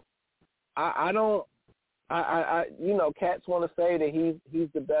know, I don't you know, cats want to say that he's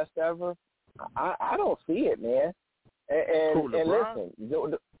the best ever. I don't see it, man. And listen,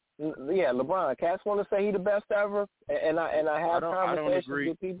 yeah, LeBron. Cats want to say he's the best ever, and I have conversations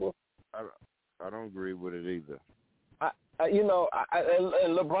with people. I don't agree with it either. You know,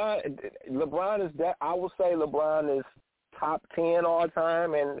 and LeBron is that. I would say LeBron is top 10 all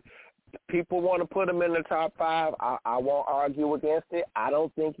time, and people want to put him in the top 5. I won't argue against it. I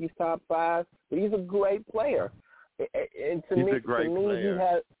don't think he's top 5, but he's a great player. And to me,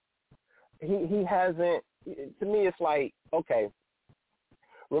 he hasn't. To me, it's like, okay,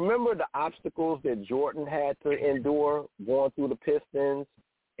 remember the obstacles that Jordan had to endure going through the Pistons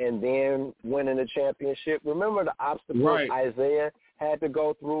and then winning the championship? Remember the obstacles Isaiah had to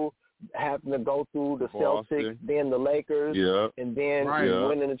go through, having to go through the Celtics, then the Lakers, and then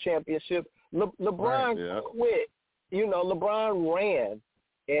winning the championship? LeBron quit. You know, LeBron ran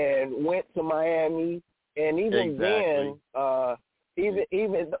and went to Miami, and even then, so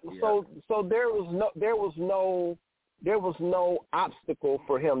there was no obstacle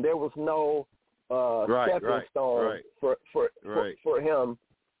for him. There was no stepping stone for him.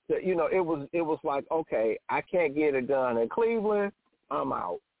 You know, it was like, okay, I can't get it done in Cleveland, I'm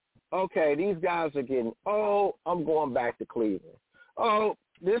out. Okay, these guys are getting old, I'm going back to Cleveland. Oh,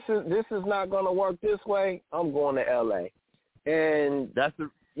 this is not going to work this way, I'm going to LA. And that's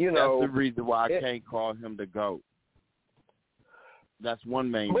the reason why I can't call him the GOAT. That's one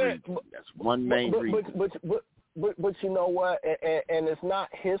main reason. That's one main reason. But you know what? And it's not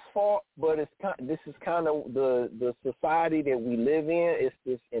his fault. But this is kind of the society that we live in. It's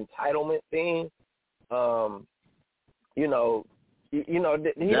this entitlement thing. You know, he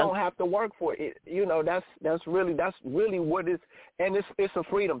don't have to work for it. You know, that's really what it's, and it's a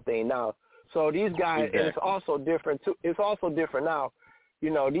freedom thing now. So these guys, and it's also different too. It's also different now. You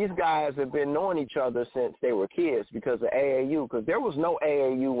know, these guys have been knowing each other since they were kids because of AAU. Because there was no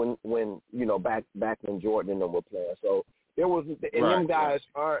AAU when you know back when Jordan and them were playing. So there was, and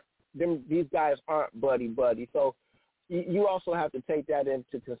these guys aren't buddy. So you also have to take that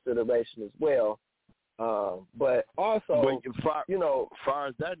into consideration as well. But also, you know, as far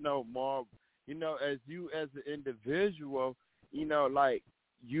as that note, Marv, you know, as an individual, you know, like.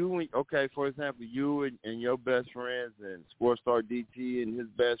 For example, you and your best friends and Sportstalkdt DT and his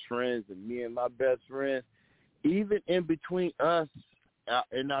best friends and me and my best friends, even in between us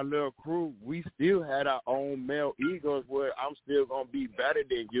and our little crew, we still had our own male egos where I'm still going to be better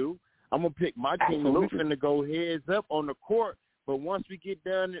than you. I'm going to pick my team and we're going to go heads up on the court. But once we get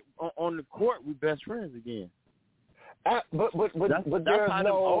done on the court, we're best friends again. But that's how the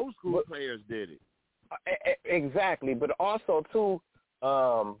old school players did it. Exactly. But also, too,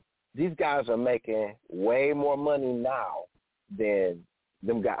 these guys are making way more money now than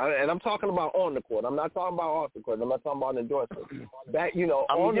them guys. And I'm talking about on the court. I'm not talking about off the court. I'm not talking about endorsement. That, you know,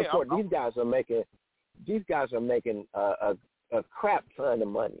 on the court, these guys are making a crap ton of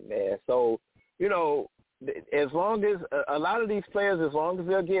money, man. So, you know, as long as a lot of these players, as long as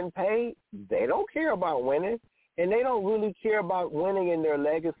they're getting paid, they don't care about winning. And they don't really care about winning in their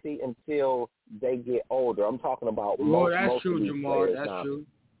legacy until they get older. I'm talking about that's true, Jamal. That's now. True.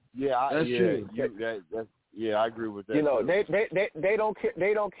 Yeah, that's true. I agree with that. You know, they don't care.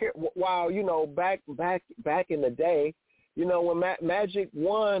 They don't care. While, you know, back in the day, you know, when Magic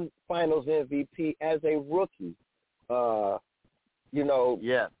won Finals MVP as a rookie, you know,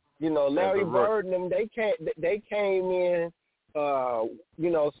 you know, Larry Bird and them, they came in, you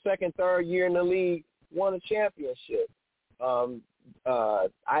know, second, third year in the league, won a championship. It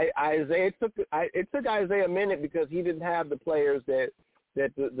took Isaiah a minute because he didn't have the players that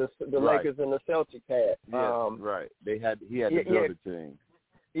that the Lakers and the Celtics had. Right. He had to build a team.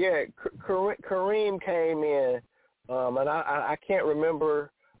 Yeah, Kareem came in, and I can't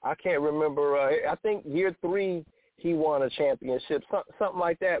remember. I think year 3 he won a championship, something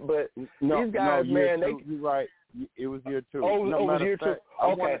like that. But these guys, man, you're right. It was year 2. Oh, it was year 2.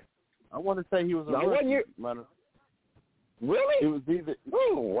 Okay. I want to say he was a rookie. 1 year. Really? It was either.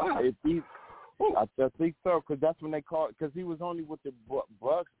 Oh, wow. I think so, because that's when they called. Because he was only with the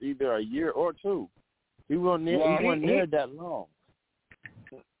Bucks either a year or 2. He wasn't there that long.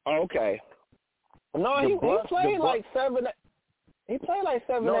 Okay. No, he played like 7. He played like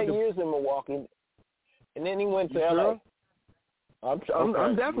 8 years in Milwaukee, and then he went to LA.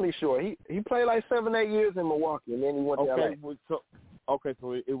 I'm definitely sure he played like 7, 8 years in Milwaukee, and then he went to LA.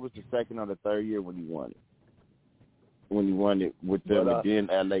 So it was the 2nd or the 3rd year when he won it. When he won it with them, and then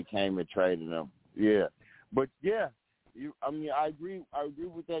LA came and traded him. Yeah, but yeah, I agree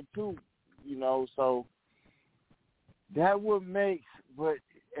with that too. So that would make,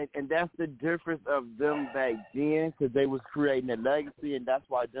 and that's the difference of them back then, because they was creating a legacy, and that's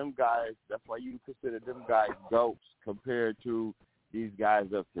why you consider them guys GOATs compared to these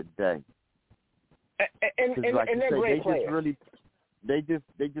guys of today. And they're great players. They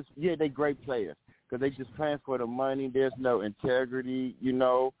great players. Because they just playing for the money. There's no integrity,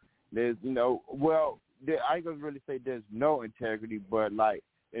 There's, I ain't going to really say there's no integrity, but, like,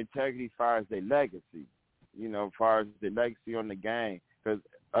 integrity as far as their legacy, as far as their legacy on the game. Because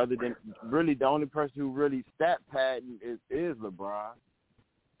other than, really, the only person who really stat padding is LeBron.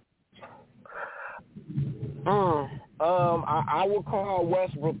 I would call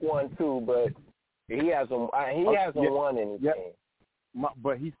Westbrook one, too, but he hasn't won anything. Yep.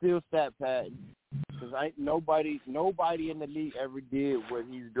 But he's still stat padding. Because ain't nobody in the league ever did what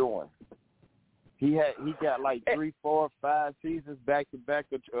he's doing. He got like 3, 4, 5 seasons back to back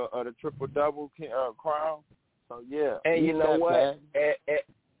of the triple double crown. So yeah, and you know what?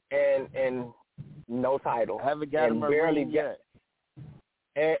 And no title. Haven't got him a ring yet.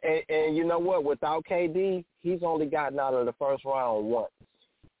 And you know what? Without KD, he's only gotten out of the first round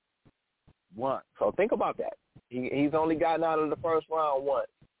once. So think about that. He's only gotten out of the first round once.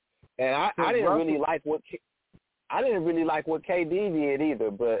 And I didn't really like what KD did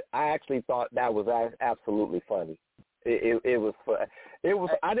either, but I actually thought that was absolutely funny. It was fun.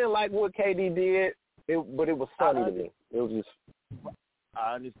 I didn't like what KD did, but it was funny to me. It was just.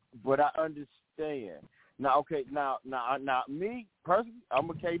 But I understand. Now, okay, now, me personally, I'm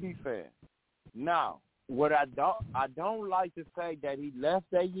a KD fan. Now, what I don't like the fact that he left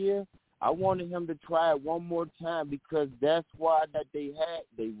that year. I wanted him to try it one more time, because that's why that they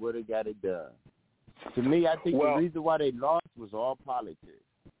would have got it done. To me, I think the reason why they lost was all politics.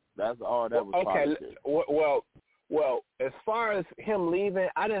 That's all that was politics. Well, as far as him leaving,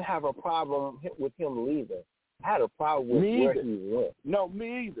 I didn't have a problem with him leaving. I had a problem with where he went. No,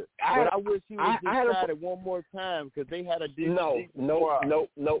 me either. But I wish he would have tried it one more time, because they had a decent No.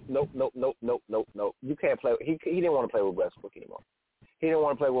 You can't play. He didn't want to play with Westbrook anymore. He didn't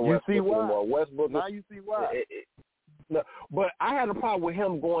want to play with Westbrook anymore. Westbrook. Now you see why. No, but I had a problem with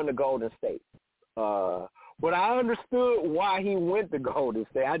him going to Golden State. But I understood why he went to Golden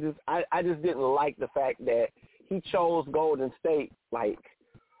State. I just didn't like the fact that he chose Golden State. Like,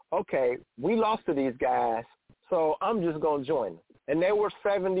 okay, we lost to these guys, so I'm just gonna join them. And they were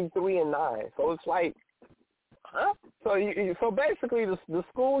 73-9. So it's like, huh? So basically, the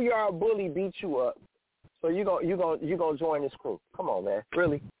schoolyard bully beat you up. So you gonna join this crew? Come on, man.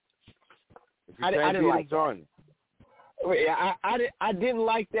 Really? I didn't like that. I didn't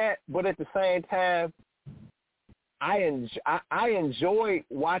like that, but at the same time, I enjoyed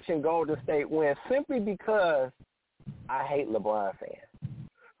watching Golden State win simply because I hate LeBron fans.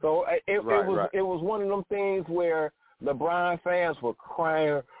 So it was one of them things where LeBron fans were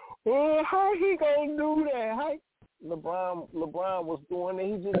crying, "Oh, how he gonna do that? How LeBron was doing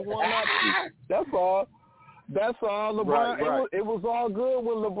it? He just won that. That's all." LeBron. Right. It was all good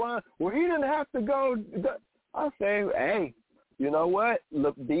with LeBron. Well, he didn't have to go. I say, hey, you know what?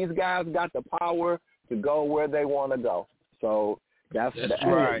 Look, these guys got the power to go where they want to go. So that's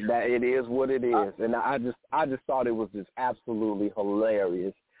right. That it is what it is. And I just thought it was just absolutely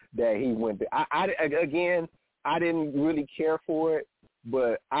hilarious that he went there. I didn't really care for it,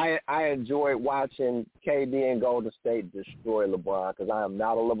 but I enjoyed watching KD and Golden State destroy LeBron, because I am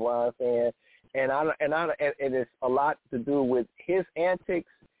not a LeBron fan. And it's a lot to do with his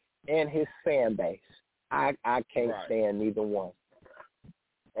antics and his fan base. I can't stand neither one.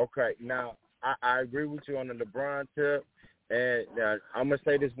 Okay, now I agree with you on the LeBron tip, And I'm going to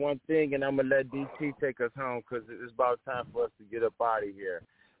say this one thing, and I'm going to let DT take us home because it's about time for us to get up out of here.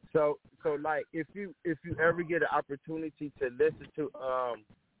 So like, if you ever get an opportunity to listen to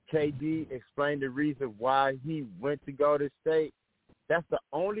KD explain the reason why he went to Golden State, that's the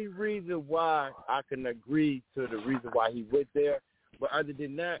only reason why I can agree to the reason why he went there. But other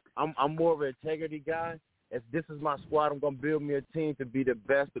than that, I'm more of an integrity guy. If this is my squad, I'm going to build me a team to be the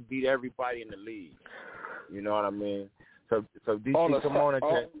best, to beat everybody in the league. You know what I mean? So DC, come on and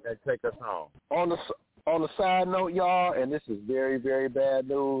take us home. On the side note, y'all, and this is very, very bad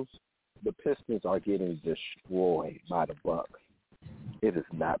news, the Pistons are getting destroyed by the Bucks. It is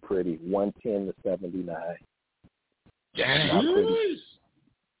not pretty. 110-79. Damn. Not pretty.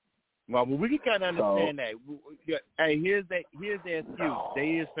 Well, we can kind of understand that. Hey, here's the excuse.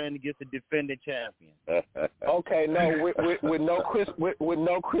 They is trying to get the defending champion. Okay, no, with no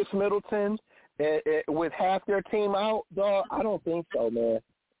Chris Middleton, with half their team out, dog, I don't think so, man.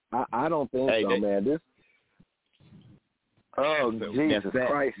 I don't think so, man. Jesus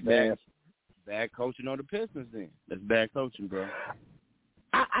Christ, man. Bad coaching on the Pistons, then. That's bad coaching, bro.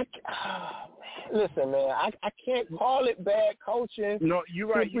 Listen, man, I can't call it bad coaching. No, you're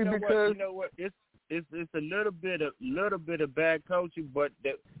right. You know what? It's a little bit of bad coaching, but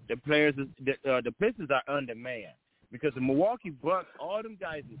the players, the Pistons are undermanned because the Milwaukee Bucks, all them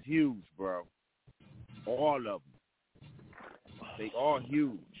guys is huge, bro. All of them, they all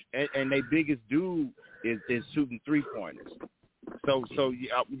huge, and their biggest dude is shooting 3-pointers. So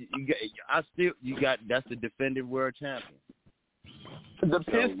that's the defending world champion. The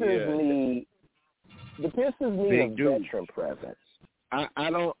Pistons need a veteran presence. I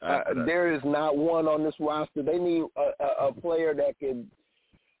don't. There is not one on this roster. They need a player that can.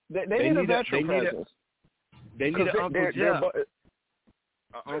 They need a veteran presence. They need an Uncle Jeff,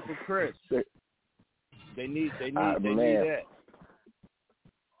 Uncle Chris. They need that.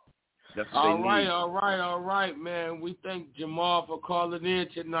 All right, man. We thank Jamal for calling in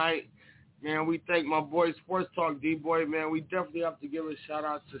tonight. Man, we thank my boy Sports Talk D-Boy, man. We definitely have to give a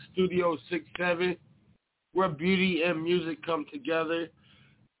shout-out to Studio 67, where beauty and music come together.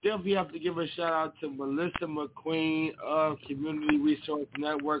 Definitely have to give a shout-out to Melissa McQueen of Community Resource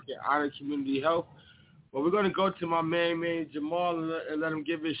Network and Honor Community Health. But we're going to go to my man Jamal, and let him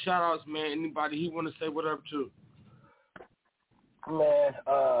give his shout-outs, man. Anybody he want to say what up to? Man,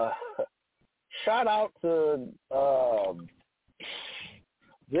 shout out to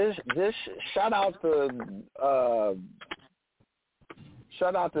this shout out to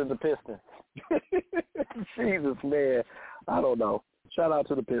the Pistons. Jesus, man, I don't know. Shout out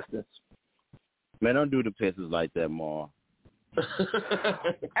to the Pistons. Man, don't do the Pistons like that, Ma.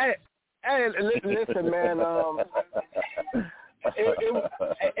 Hey, listen, man.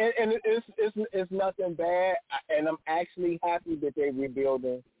 It's nothing bad, and I'm actually happy that they're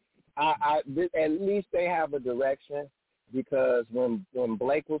rebuilding. At least they have a direction, because when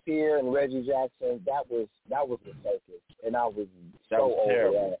Blake was here and Reggie Jackson, that was the circus, and I was so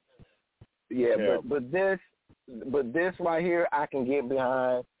over that. Yeah, but this right here, I can get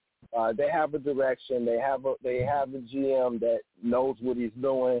behind. They have a direction. They have a GM that knows what he's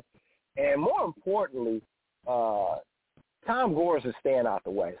doing, and more importantly, Tom Gores is staying out the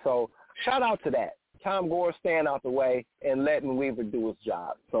way. So shout out to that. Tom Gores staying out the way and letting Weaver do his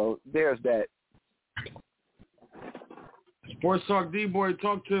job. So there's that. Sports Talk D-Boy,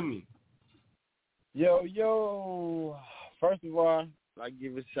 talk to me. Yo. First of all, I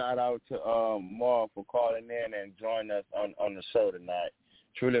give a shout out to Marv for calling in and joining us on the show tonight.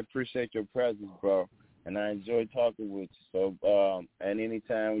 Truly appreciate your presence, bro. And I enjoy talking with you. So, and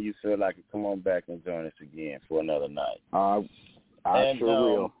anytime you feel like it, come on back and join us again for another night. I sure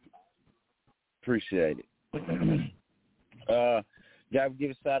will. Appreciate it. Gotta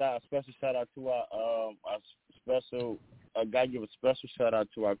give a special shout out to gotta give a special shout out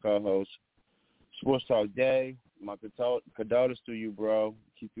to our co-host, Sports Talk Day. My condolences to you, bro.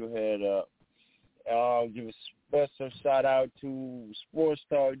 Keep your head up. Give a special shout out to Sports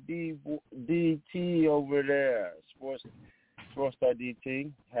Talk DT over there. Sports Talk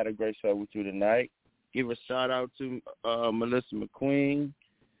DT had a great show with you tonight. Give a shout out to Melissa McQueen,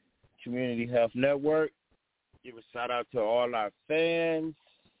 Community Health Network. Give a shout out to all our fans.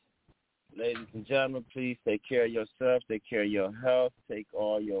 Ladies and gentlemen, please take care of yourself, take care of your health, take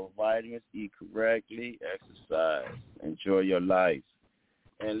all your vitamins, eat correctly, exercise, enjoy your life.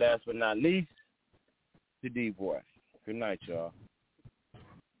 And last but not least, the D-Boy. Good night, y'all.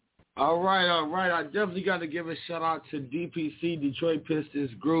 All right. I definitely got to give a shout out to DPC, Detroit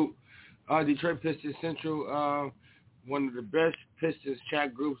Pistons Group, Detroit Pistons Central, one of the best Pistons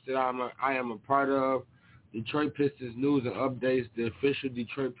chat groups that I am a part of. Detroit Pistons news and updates, the official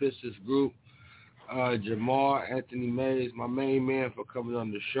Detroit Pistons group, Jamal, Anthony Mays, my main man for coming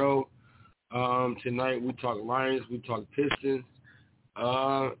on the show. Tonight we talk Lions, we talk Pistons,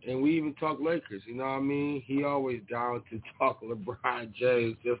 and we even talk Lakers, you know what I mean? He always down to talk LeBron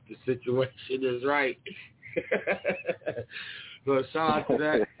James if the situation is right. So shout out to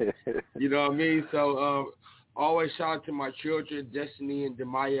that, you know what I mean? So always shout out to my children, Destiny and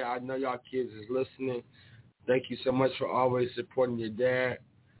Demaya. I know y'all kids is listening. Thank you so much for always supporting your dad.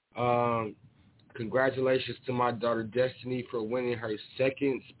 Congratulations to my daughter Destiny for winning her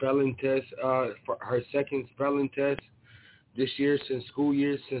second spelling test. This year since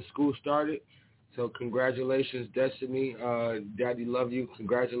school started. So congratulations, Destiny. Daddy love you.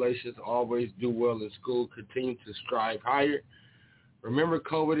 Congratulations. Always do well in school. Continue to strive higher. Remember,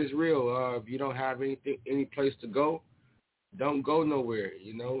 COVID is real. If you don't have any place to go, don't go nowhere.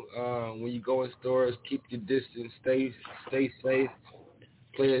 You know, when you go in stores, keep your distance. Stay safe.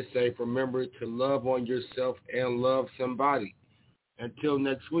 Play it safe. Remember to love on yourself and love somebody. Until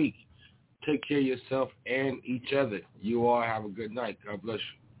next week, take care of yourself and each other. You all have a good night. God bless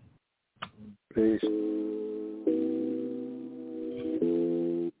you. Peace.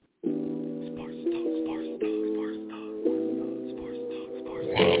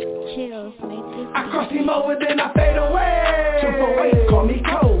 Chills make this I cross him over, then I fade away. 248, call me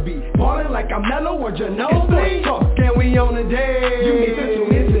Kobe. Ballin' like I'm Mello or Ginobili. Sports Talk, and we on the day. You need to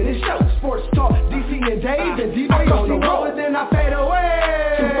tune into this show. Sports Talk, DC and Dave and D-Boy on the road, then I fade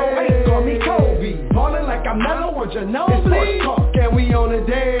away. 248, call me Kobe. Ballin' like I'm Mello or Ginobili. Sports Talk, and we on the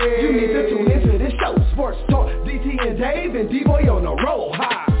day. You need to tune into this show. Sports Talk, DT and Dave and D-Boy on the road.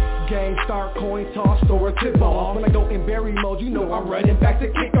 Ha! Game start, coin toss, or a tip off. When I go in Barry mode, you know I'm running back to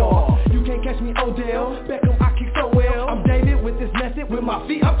kick off. You can't catch me, Odell. Beckham, I kick so well. I'm David with this method. With my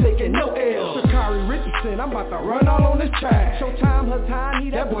feet, I'm taking no L. Sha'Carri Richardson, I'm about to run all on this track. Showtime, her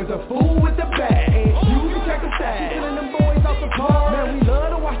time, that boy's a fool with the bat. And you can check the stats. Killing them boys off the park. Man, we love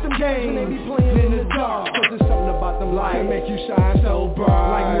to watch them games when they be playing in the dark. Cause there's something about them lights that make you shine so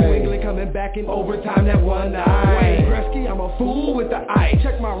bright. Like New England coming back in overtime that one night. Wayne Gretzky, I'm a fool with the ice.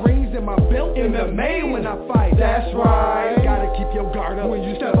 Check my rings in my belt in the May when I fight. That's right. Gotta keep your guard up when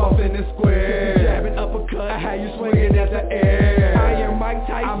you step off in the square. Jabbing uppercut, how you swinging at the air. I am Mike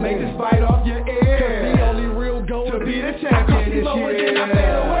Tyson. I make this bite off your ear. Cause the only real goal to be the champion this year. I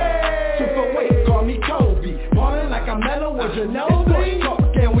fade away. 248, call me Kobe. Ballin' like I'm Mello or Ginobili. Sports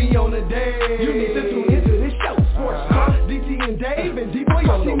Talk, and we on the day. You need to tune into this show. Sports Talk, DT and Dave and D-Boy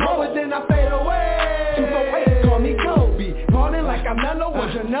on the road, then I fade away. 248, call me Kobe. Ballin' like I'm Mello or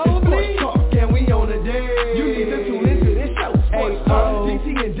Ginobili. Sports Talk, and we on the day. You need to tune into this show. Sports Talk,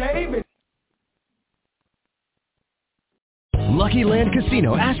 DT and Dave and Lucky Land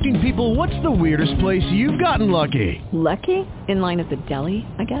Casino, asking people, what's the weirdest place you've gotten lucky? Lucky? In line at the deli,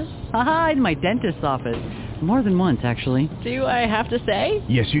 I guess? Aha, in my dentist's office. More than once, actually. Do I have to say?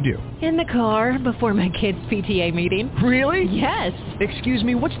 Yes, you do. In the car before my kids' PTA meeting. Really? Yes. Excuse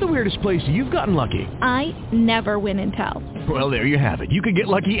me, what's the weirdest place you've gotten lucky? I never win and tell. Well, there you have it. You can get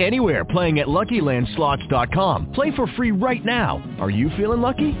lucky anywhere, playing at LuckyLandSlots.com. Play for free right now. Are you feeling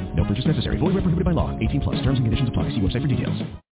lucky? No purchase necessary. Void where prohibited by law. 18+. Terms and conditions apply. See website for details.